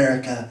 this is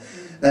America.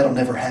 That'll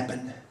never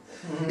happen.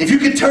 If you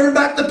could turn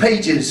back the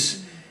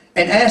pages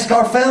and ask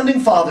our founding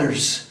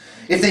fathers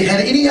if they had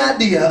any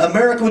idea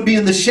America would be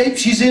in the shape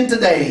she's in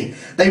today,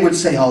 they would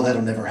say, oh,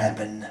 that'll never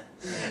happen.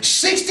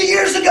 60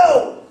 years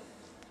ago.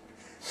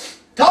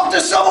 Talk to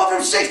someone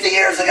from 60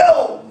 years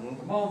ago.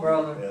 Come on,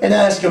 brother. And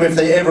ask them if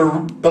they ever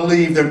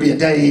believed there'd be a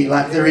day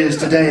like there is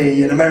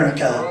today in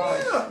America.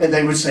 And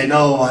they would say,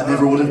 no, I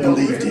never would have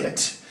believed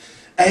it.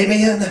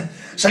 Amen.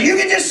 So you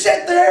can just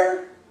sit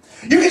there.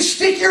 You can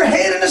stick your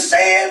head in the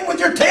sand with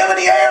your tail in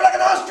the air like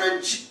an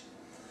ostrich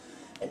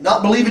and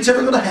not believe it's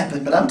ever going to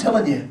happen. But I'm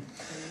telling you,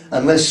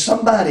 unless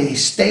somebody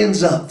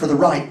stands up for the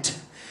right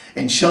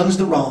and shuns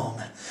the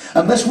wrong,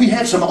 unless we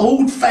have some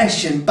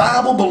old-fashioned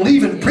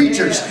Bible-believing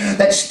preachers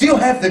that still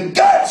have the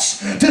guts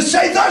to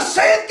say, thus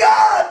saith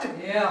God,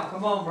 Yeah,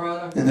 come on,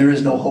 brother. then there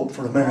is no hope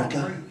for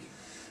America.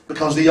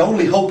 Because the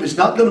only hope is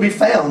not going to be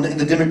found in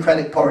the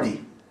Democratic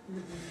Party.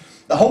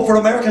 The hope for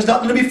America is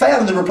not going to be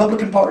found in the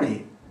Republican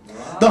Party.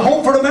 The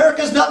hope for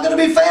America is not going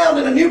to be found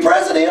in a new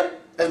president,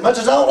 as much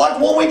as I don't like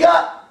the one we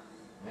got.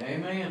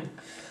 Amen.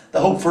 The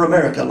hope for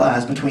America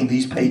lies between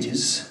these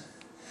pages,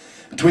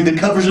 between the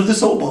covers of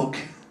this old book.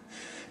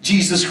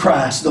 Jesus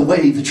Christ, the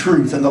way, the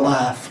truth, and the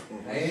life.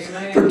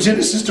 Amen. From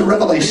Genesis to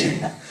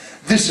Revelation,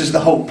 this is the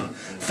hope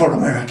for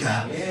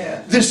America.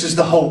 Yeah. This is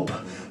the hope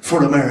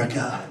for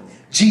America.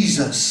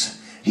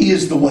 Jesus, He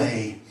is the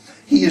way.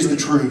 He is the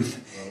truth.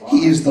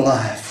 He is the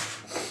life.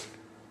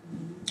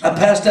 I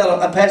passed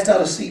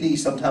out a CD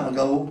some time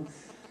ago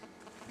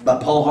by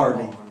Paul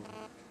Harvey.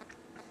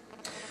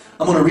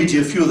 I'm going to read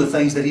you a few of the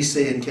things that he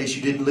said in case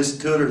you didn't listen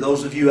to it, or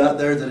those of you out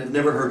there that have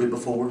never heard it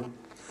before.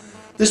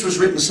 This was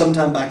written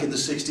sometime back in the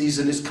 60s,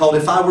 and it's called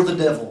If I Were the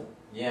Devil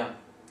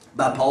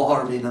by Paul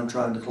Harvey, and I'm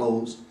trying to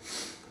close.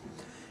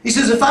 He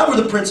says, if I were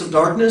the Prince of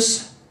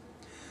Darkness,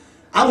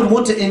 I would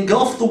want to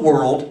engulf the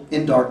world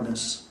in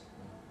darkness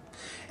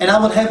And I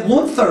would have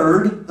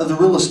 1/3 of the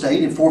real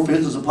estate and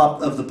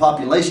 4/5 of the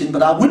population,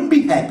 but I wouldn't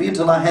be happy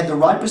until I had the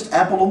ripest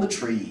apple on the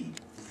tree.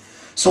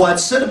 So I'd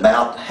set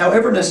about,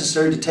 however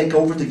necessary, to take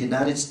over the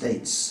United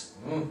States.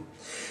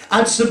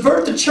 I'd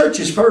subvert the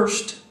churches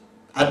first.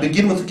 I'd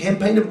begin with a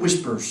campaign of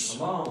whispers.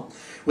 Come on.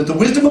 With the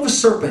wisdom of a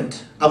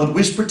serpent, I would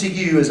whisper to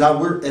you as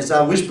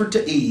I whispered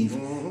to Eve,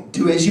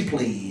 do as you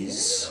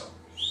please.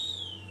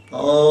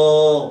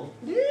 Oh,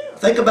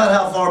 think about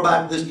how far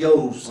back this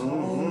goes,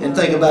 and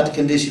think about the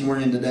condition we're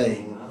in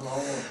today.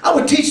 I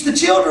would teach the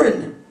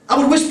children. I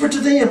would whisper to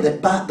them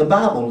that the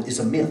Bible is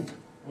a myth.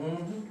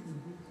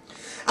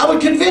 I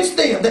would convince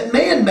them that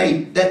man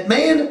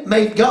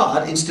made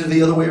God instead of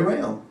the other way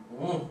around.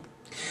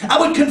 I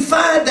would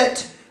confide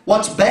that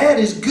what's bad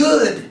is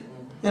good,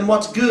 and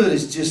what's good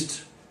is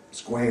just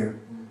square.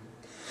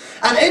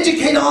 I'd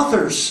educate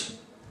authors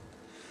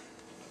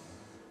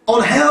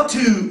on how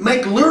to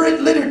make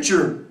lurid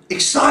literature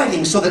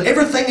exciting so that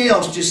everything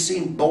else just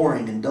seemed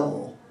boring and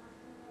dull.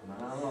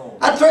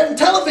 I'd threaten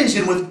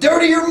television with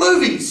dirtier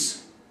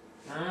movies.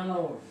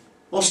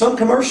 Well, some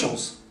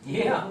commercials.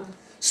 Yeah.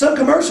 Some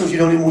commercials you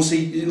don't even want to see,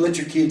 you let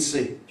your kids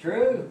see.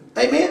 True.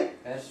 Amen?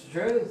 That's the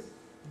truth.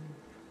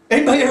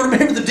 Anybody ever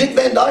remember the Dick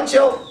Van Dyke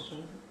Show?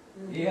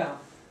 Yeah.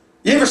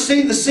 You ever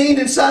seen the scene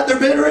inside their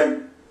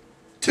bedroom?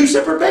 2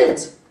 separate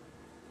beds.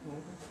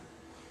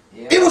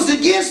 Yeah. It was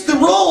against the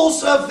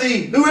rules of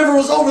whoever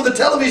was over the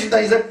television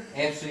things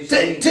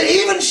FCC. to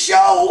even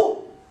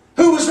show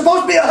who was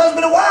supposed to be a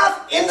husband and wife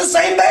in the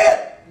same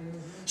bed.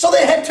 So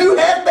they had 2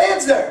 half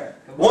beds there.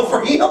 One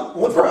for him,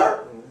 one for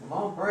her. Come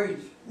on, preach.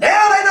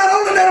 Now they not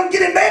only let them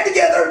get in bed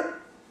together,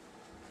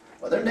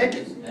 well, they're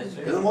naked, That's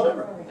it. doing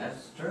whatever.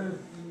 That's true.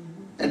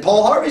 And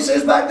Paul Harvey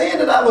says back then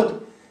that I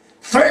would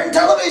threaten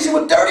television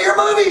with dirtier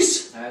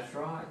movies. That's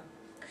right.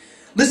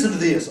 Listen to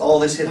this. All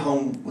this hit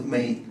home with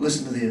me.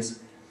 Listen to this.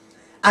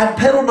 I'd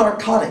peddle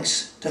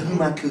narcotics to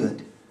whom I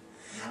could.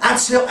 I'd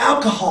sell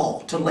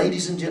alcohol to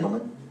ladies and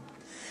gentlemen.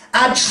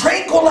 I'd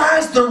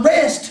tranquilize the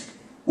rest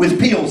with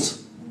pills.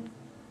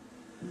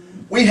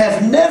 We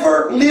have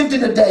never lived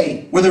in a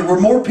day where there were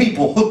more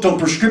people hooked on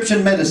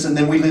prescription medicine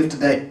than we live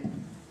today.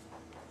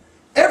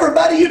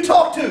 Everybody you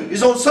talk to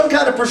is on some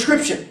kind of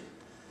prescription.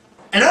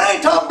 And I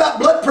ain't talking about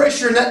blood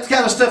pressure and that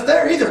kind of stuff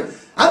there either.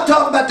 I'm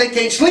talking about they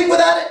can't sleep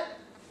without it.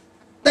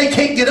 They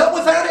can't get up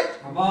without it.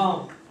 Come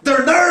on.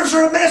 Their nerves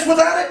are a mess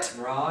without it.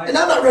 Right. And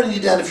I'm not running you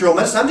down if you're a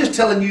mess. I'm just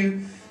telling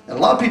you that a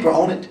lot of people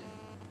are on it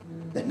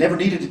that never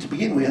needed it to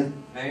begin with.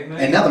 Amen.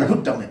 And now they're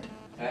hooked on it.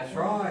 That's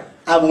right.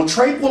 I will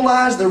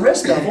tranquilize the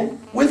rest of them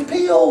with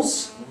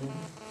pills.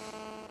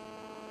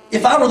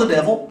 If I were the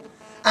devil,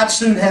 I'd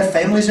soon have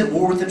families at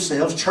war with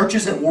themselves,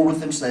 churches at war with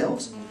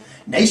themselves,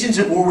 nations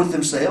at war with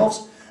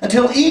themselves,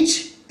 until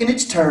each in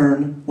its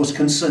turn was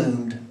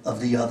consumed of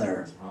the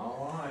other.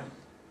 All right.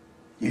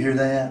 You hear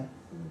that?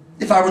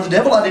 If I were the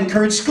devil, I'd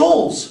encourage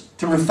schools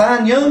to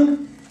refine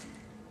young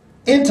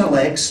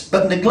intellects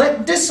but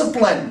neglect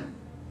discipline.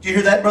 Do you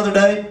hear that, Brother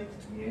Dave?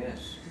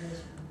 Yes.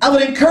 I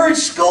would encourage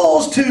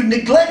schools to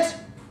neglect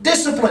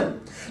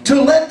discipline,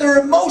 to let their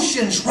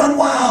emotions run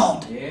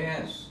wild.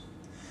 Yes.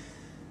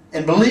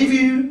 And believe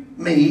you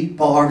me,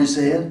 Paul Harvey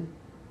said,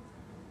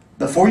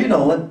 before you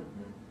know it,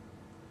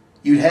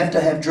 you'd have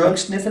to have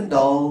drug-sniffing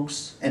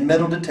dogs and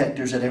metal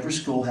detectors at every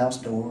schoolhouse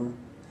door.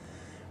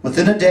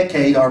 Within a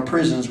decade, our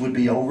prisons would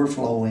be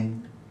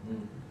overflowing.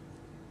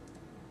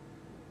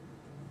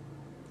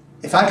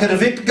 If I could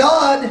evict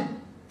God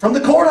from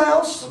the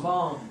courthouse, Come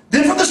on.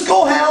 then from the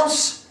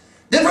schoolhouse,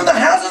 then from the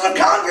houses of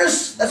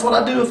Congress, that's what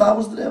I'd do if I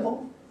was the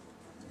devil.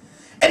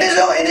 And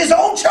in his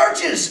own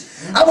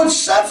churches, I would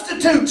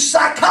substitute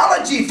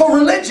psychology for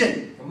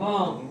religion Come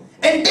on.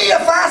 and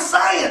deify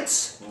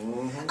science.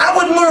 I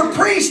would lure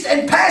priests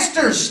and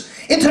pastors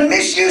into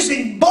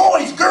misusing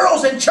boys,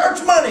 girls, and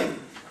church money.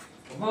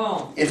 Come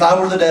on. If I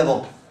were the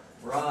devil,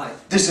 Right.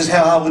 this is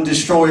how I would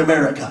destroy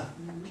America.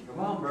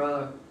 Come on,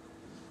 brother.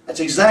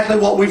 That's exactly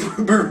what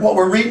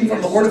we're reading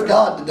from the Word of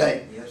God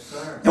today, Yes,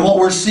 sir. and what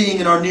we're seeing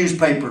in our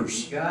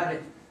newspapers. You got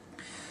it.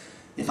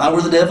 If I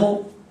were the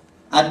devil,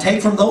 I'd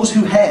take from those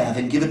who have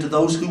and give it to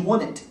those who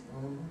want it.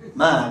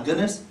 My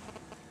goodness.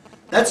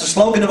 That's the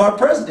slogan of our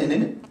president,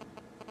 isn't it?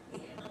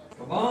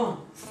 Come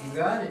on. You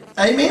got it.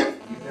 Amen?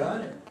 You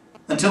got it.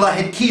 Until I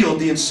had killed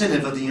the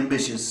incentive of the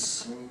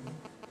ambitious.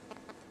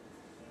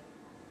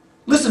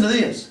 Listen to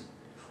this.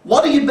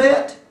 What do you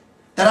bet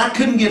that I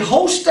couldn't get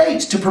whole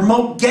states to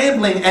promote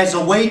gambling as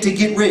a way to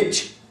get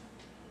rich?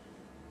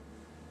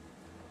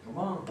 Come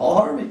on. Paul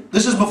Harvey.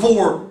 This is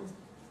before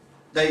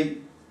they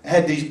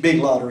had these big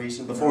lotteries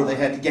and before they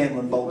had the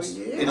gambling boats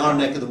in our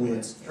neck of the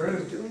woods.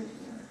 True.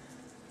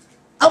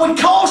 I would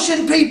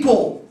caution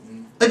people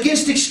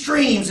against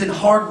extremes in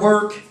hard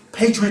work,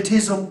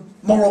 patriotism,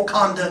 moral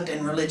conduct,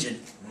 and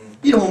religion.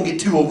 You don't want to get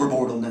too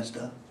overboard on that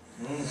stuff.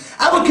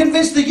 I would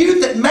convince the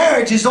youth that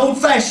marriage is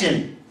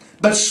old-fashioned,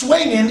 but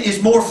swinging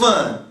is more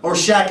fun, or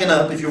shacking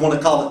up if you want to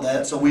call it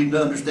that, so we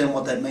understand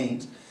what that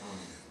means.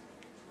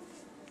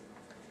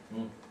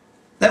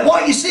 That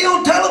what you see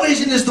on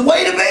television is the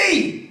way to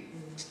be.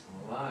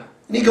 All right.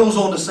 And he goes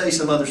on to say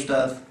some other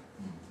stuff.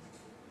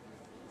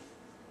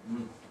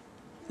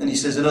 And he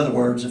says, in other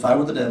words, if I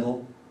were the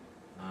devil,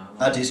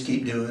 I'd just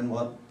keep doing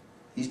what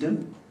he's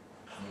doing.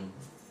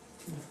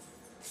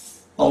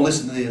 Oh,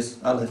 listen to this.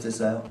 I left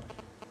this out.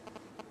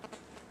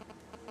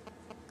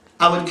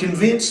 I would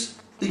convince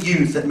the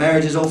youth that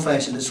marriage is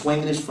old-fashioned, that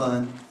swinging is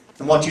fun,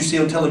 and what you see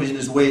on television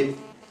is the way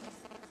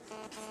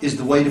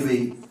to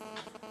be.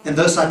 And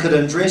thus I could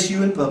undress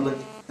you in public,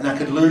 and I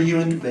could lure you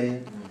into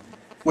bed,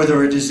 where there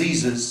are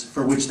diseases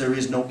for which there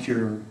is no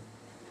cure,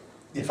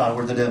 if I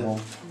were the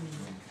devil.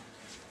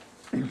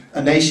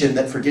 A nation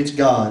that forgets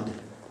God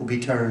will be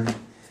turned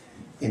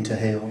into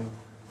hell.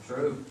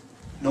 True.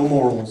 No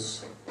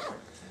morals.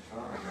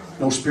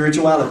 No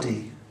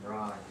spirituality.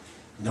 Right.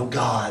 No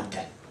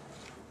God.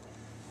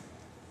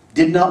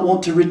 Did not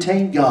want to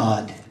retain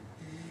God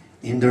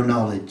in their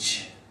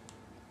knowledge.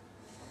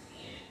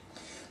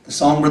 The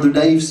song Brother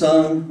Dave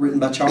sung, written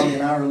by Charlie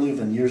and Ira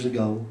Leuven years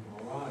ago.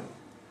 All right.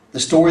 The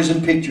stories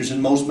and pictures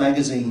in most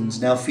magazines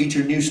now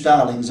feature new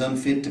stylings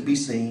unfit to be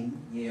seen.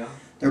 Yeah.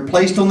 They're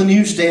placed on the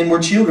newsstand where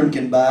children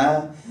can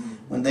buy.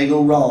 When they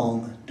go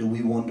wrong, do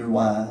we wonder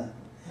why?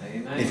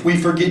 Amen. If we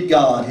forget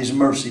God, His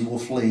mercy will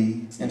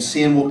flee, and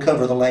sin will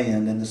cover the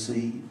land and the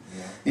sea.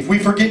 Yeah. If we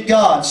forget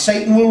God,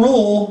 Satan will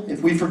rule.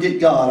 If we forget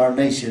God, our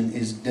nation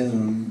is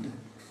doomed.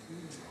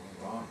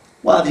 All right.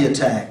 Why the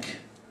attack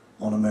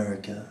on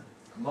America?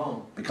 Come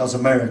on. Because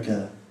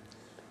America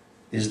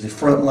is the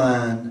front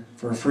line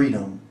for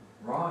freedom.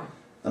 Right.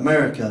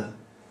 America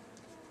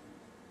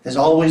has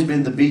always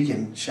been the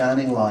beacon,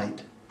 shining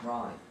light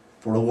Right.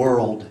 for a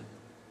world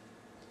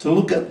to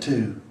look up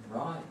to,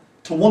 Right.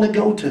 to want to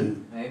go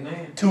to,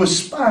 Amen. to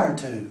aspire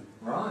to.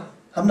 Right.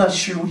 I'm not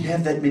sure we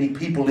have that many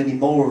people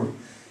anymore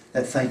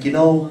that think, you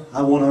know,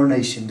 I want our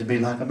nation to be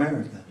like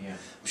America. Yeah.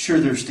 I'm sure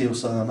there's still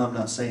some. I'm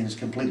not saying it's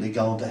completely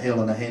gone to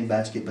hell in a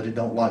handbasket, but it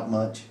don't like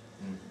much.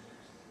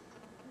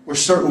 We're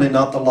certainly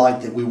not the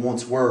light that we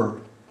once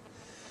were,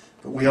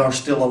 but we are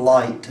still a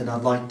light, and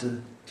I'd like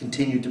to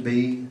continue to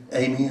be.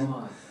 Amen.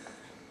 Right.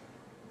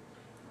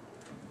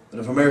 But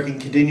if America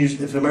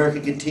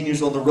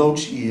continues on the road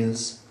she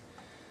is,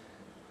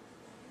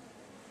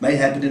 may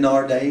happen in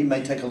our day,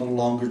 may take a little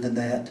longer than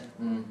that,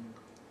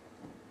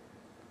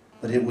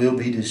 but it will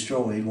be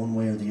destroyed one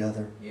way or the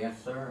other. Yes,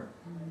 sir.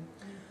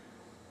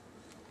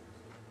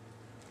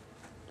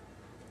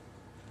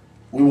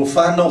 We will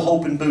find no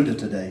hope in Buddha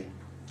today.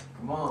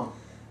 Come on.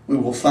 We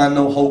will find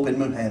no hope in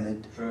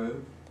Muhammad.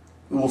 True.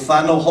 We will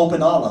find no hope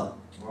in Allah.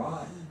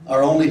 Right.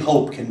 Our only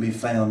hope can be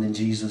found in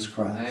Jesus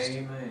Christ.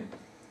 Amen.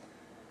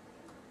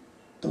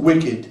 The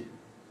wicked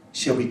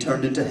shall be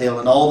turned into hell,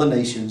 and all the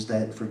nations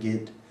that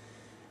forget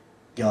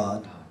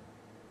God.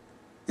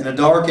 In a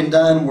dark and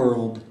dying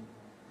world,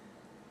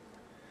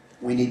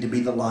 we need to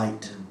be the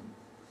light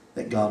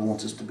that God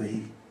wants us to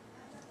be.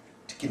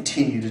 To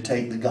continue to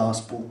take the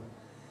gospel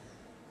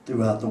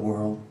throughout the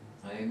world.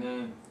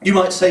 Amen. You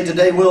might say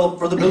today, well,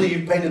 Brother Billy,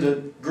 you've painted a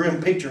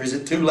grim picture. Is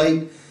it too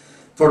late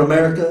for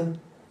America?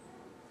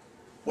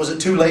 Was it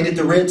too late at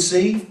the Red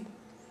Sea?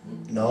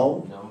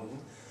 No. No.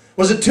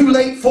 Was it too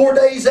late 4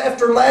 days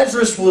after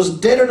Lazarus was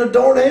dead in a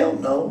doornail?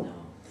 No. No.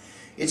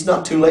 It's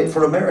not too late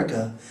for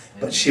America,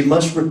 but she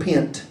must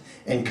repent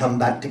and come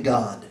back to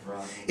God.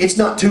 Right. It's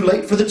not too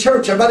late for the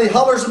church. Everybody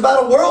hollers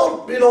about a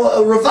world,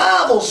 a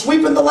revival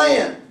sweeping the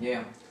land.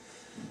 Yeah.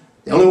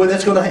 The only way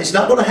that's going to it's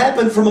not going to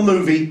happen from a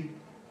movie.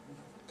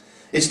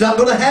 It's not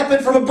going to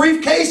happen from a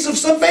briefcase of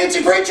some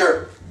fancy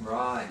preacher.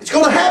 Right. It's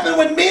going to happen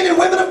when men and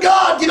women of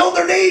God get on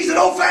their knees at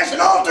old-fashioned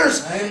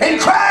altars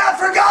and cry out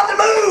for God to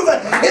move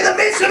in the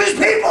midst of His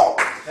people.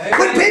 Amen.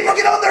 When people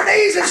get on their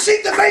knees and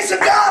seek the face of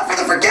God for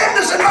the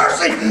forgiveness and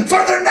mercy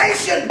for their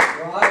nation,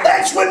 Right.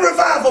 that's when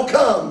revival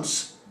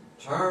comes.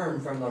 Turn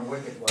from the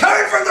wicked way.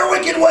 Turn from their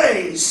wicked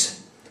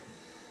ways.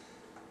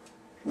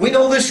 We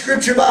know this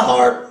scripture by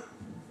heart.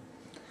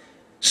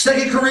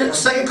 Second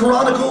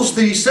Chronicles,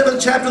 the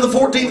 7th chapter, the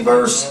 14th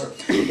verse.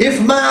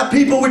 If my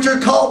people which are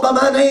called by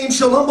my name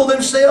shall humble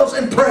themselves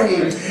and pray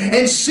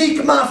and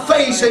seek my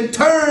face and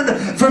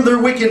turn from their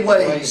wicked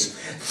ways,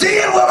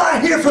 then will I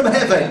hear from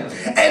heaven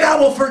and I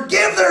will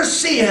forgive their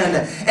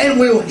sin and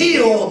will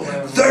heal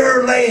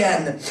their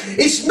land.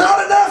 It's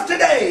not enough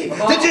today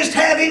to just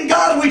have in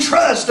God we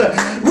trust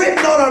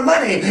written on our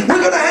money.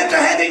 We're going to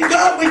have in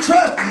God we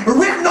trust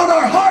written on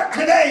our heart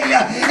today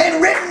and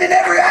written in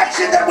every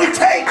action that we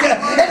take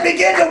and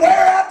begin to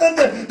wear out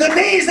the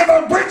knees of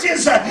our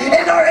breeches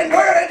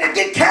and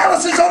get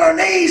calluses on our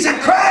knees and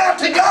cry out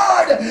to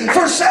God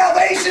for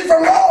salvation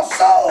for lost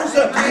souls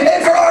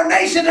and for our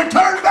nation to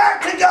turn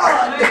back to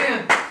God.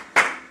 Amen.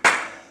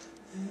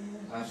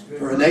 That's good.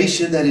 For a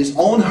nation that is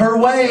on her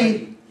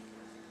way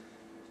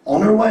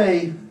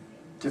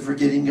to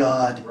forgetting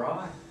God.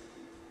 Right.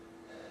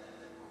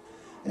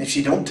 And if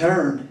she don't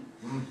turn,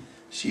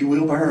 she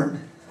will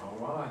burn. All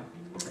right.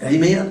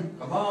 Amen.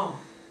 Come on.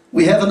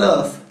 We have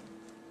enough.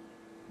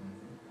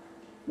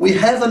 We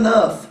have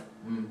enough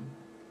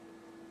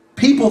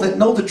people that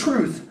know the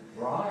truth,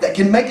 Right. that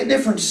can make a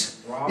difference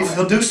Right. if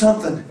they'll do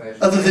something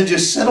other than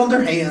just sit on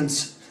their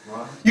hands.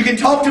 Right. You can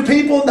talk to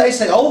people and they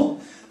say, oh,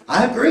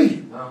 I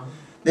agree.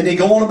 Then they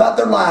go on about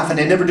their life and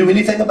they never do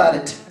anything about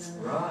it.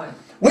 Right.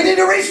 We need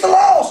to reach the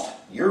lost.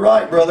 You're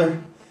right, brother.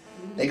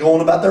 They go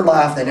on about their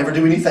life. They never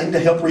do anything to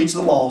help reach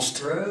the lost.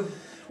 True.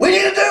 We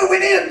need to do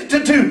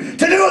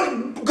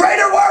a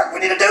greater work. We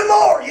need to do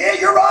more. Yeah,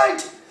 you're right.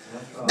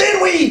 That's right.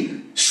 Then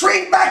we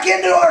shrink back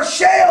into our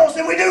shells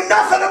and we do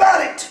nothing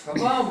about it. Come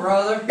on,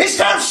 brother. It's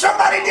time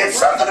somebody did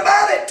something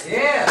about it.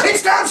 Yeah.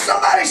 It's time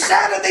somebody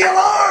sounded the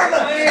alarm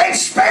and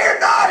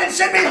spared not and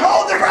said,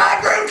 behold, the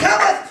bridegroom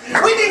cometh.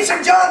 We need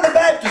some John the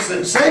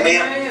Baptist.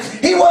 Amen.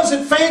 He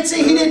wasn't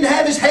fancy. He didn't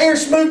have his hair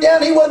smoothed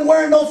down. He wasn't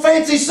wearing no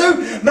fancy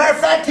suit. Matter of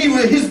fact,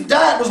 his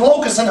diet was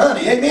locusts and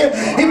honey.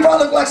 Amen. He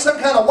probably looked like some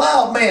kind of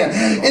wild man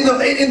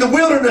in the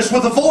wilderness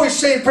with a voice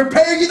saying,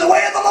 prepare you the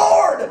way of the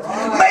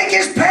Lord. Make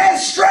his path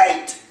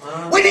straight.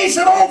 We need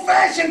some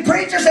old-fashioned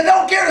preachers that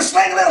don't care to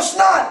sling a little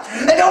snot,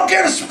 that don't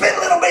care to spit a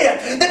little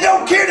bit, that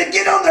don't care to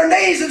get on their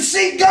knees and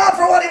seek God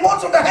for what He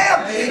wants them to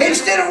have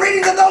instead of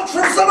reading the notes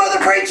from some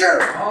other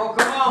preacher. Oh,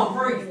 come on,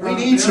 preach. We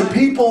need some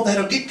people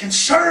that'll get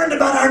concerned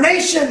about our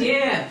nation.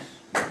 Yes.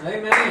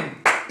 Amen.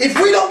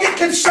 If we don't get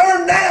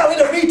concerned now,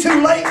 it'll be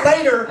too late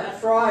later.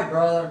 That's right,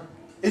 brother.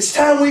 It's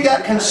time we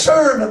got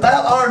concerned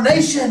about our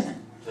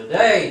nation.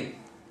 Today.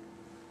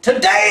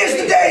 Today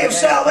is the day of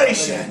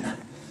salvation.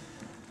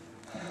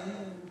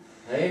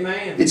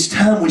 Amen. It's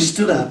time we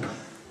stood up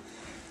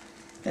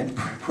and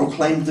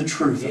proclaimed the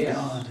truth of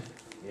God.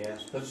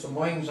 Yes. Put some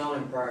wings on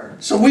in prayer.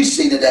 So we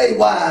see today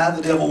why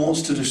the devil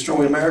wants to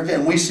destroy America,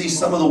 and we see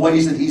some of the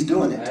ways that he's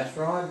doing it. That's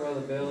right, Brother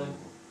Billy.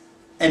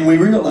 And we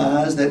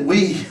realize that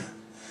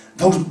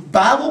those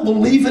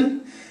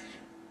Bible-believing,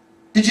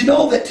 did you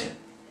know that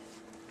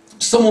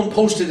someone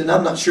posted, and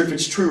I'm not sure if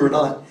it's true or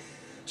not,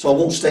 so I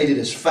won't state it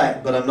as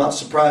fact, but I'm not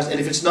surprised,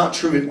 and if it's not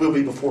true, it will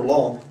be before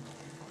long,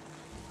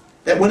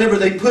 that whenever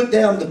they put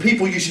down the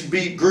people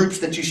groups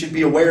that you should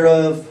be aware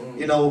of,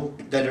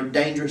 that are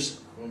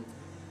dangerous,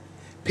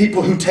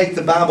 people who take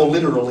the Bible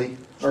literally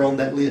are on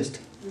that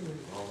list.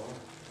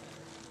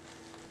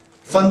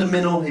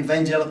 Fundamental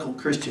evangelical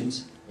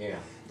Christians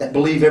that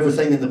believe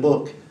everything in the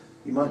book.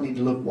 You might need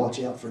to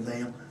watch out for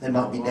them. They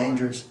might be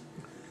dangerous.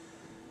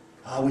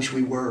 I wish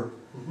we were.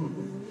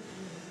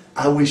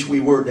 I wish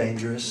we were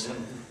dangerous.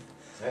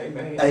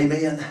 Amen.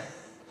 Amen.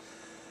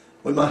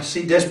 We might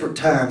see desperate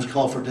times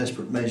call for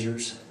desperate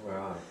measures.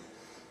 Right.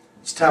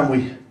 It's time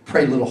we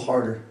pray a little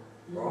harder.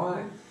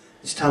 Right.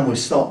 It's time we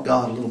sought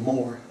God a little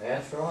more.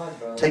 That's right,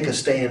 brother. Take a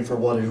stand for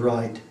what is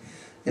right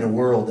in a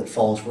world that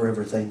falls for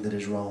everything that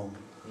is wrong.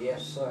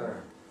 Yes,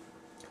 sir.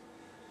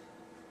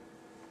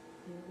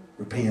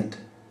 Repent,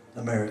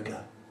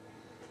 America.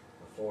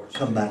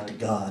 Come back to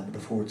God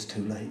before it's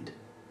too late.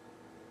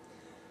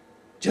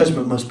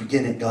 Judgment must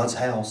begin at God's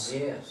house.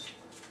 Yes.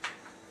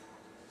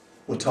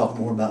 We'll talk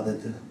more about that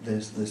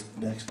this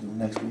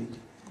next week.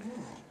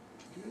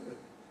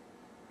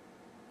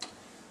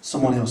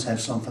 Someone else have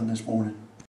something this morning.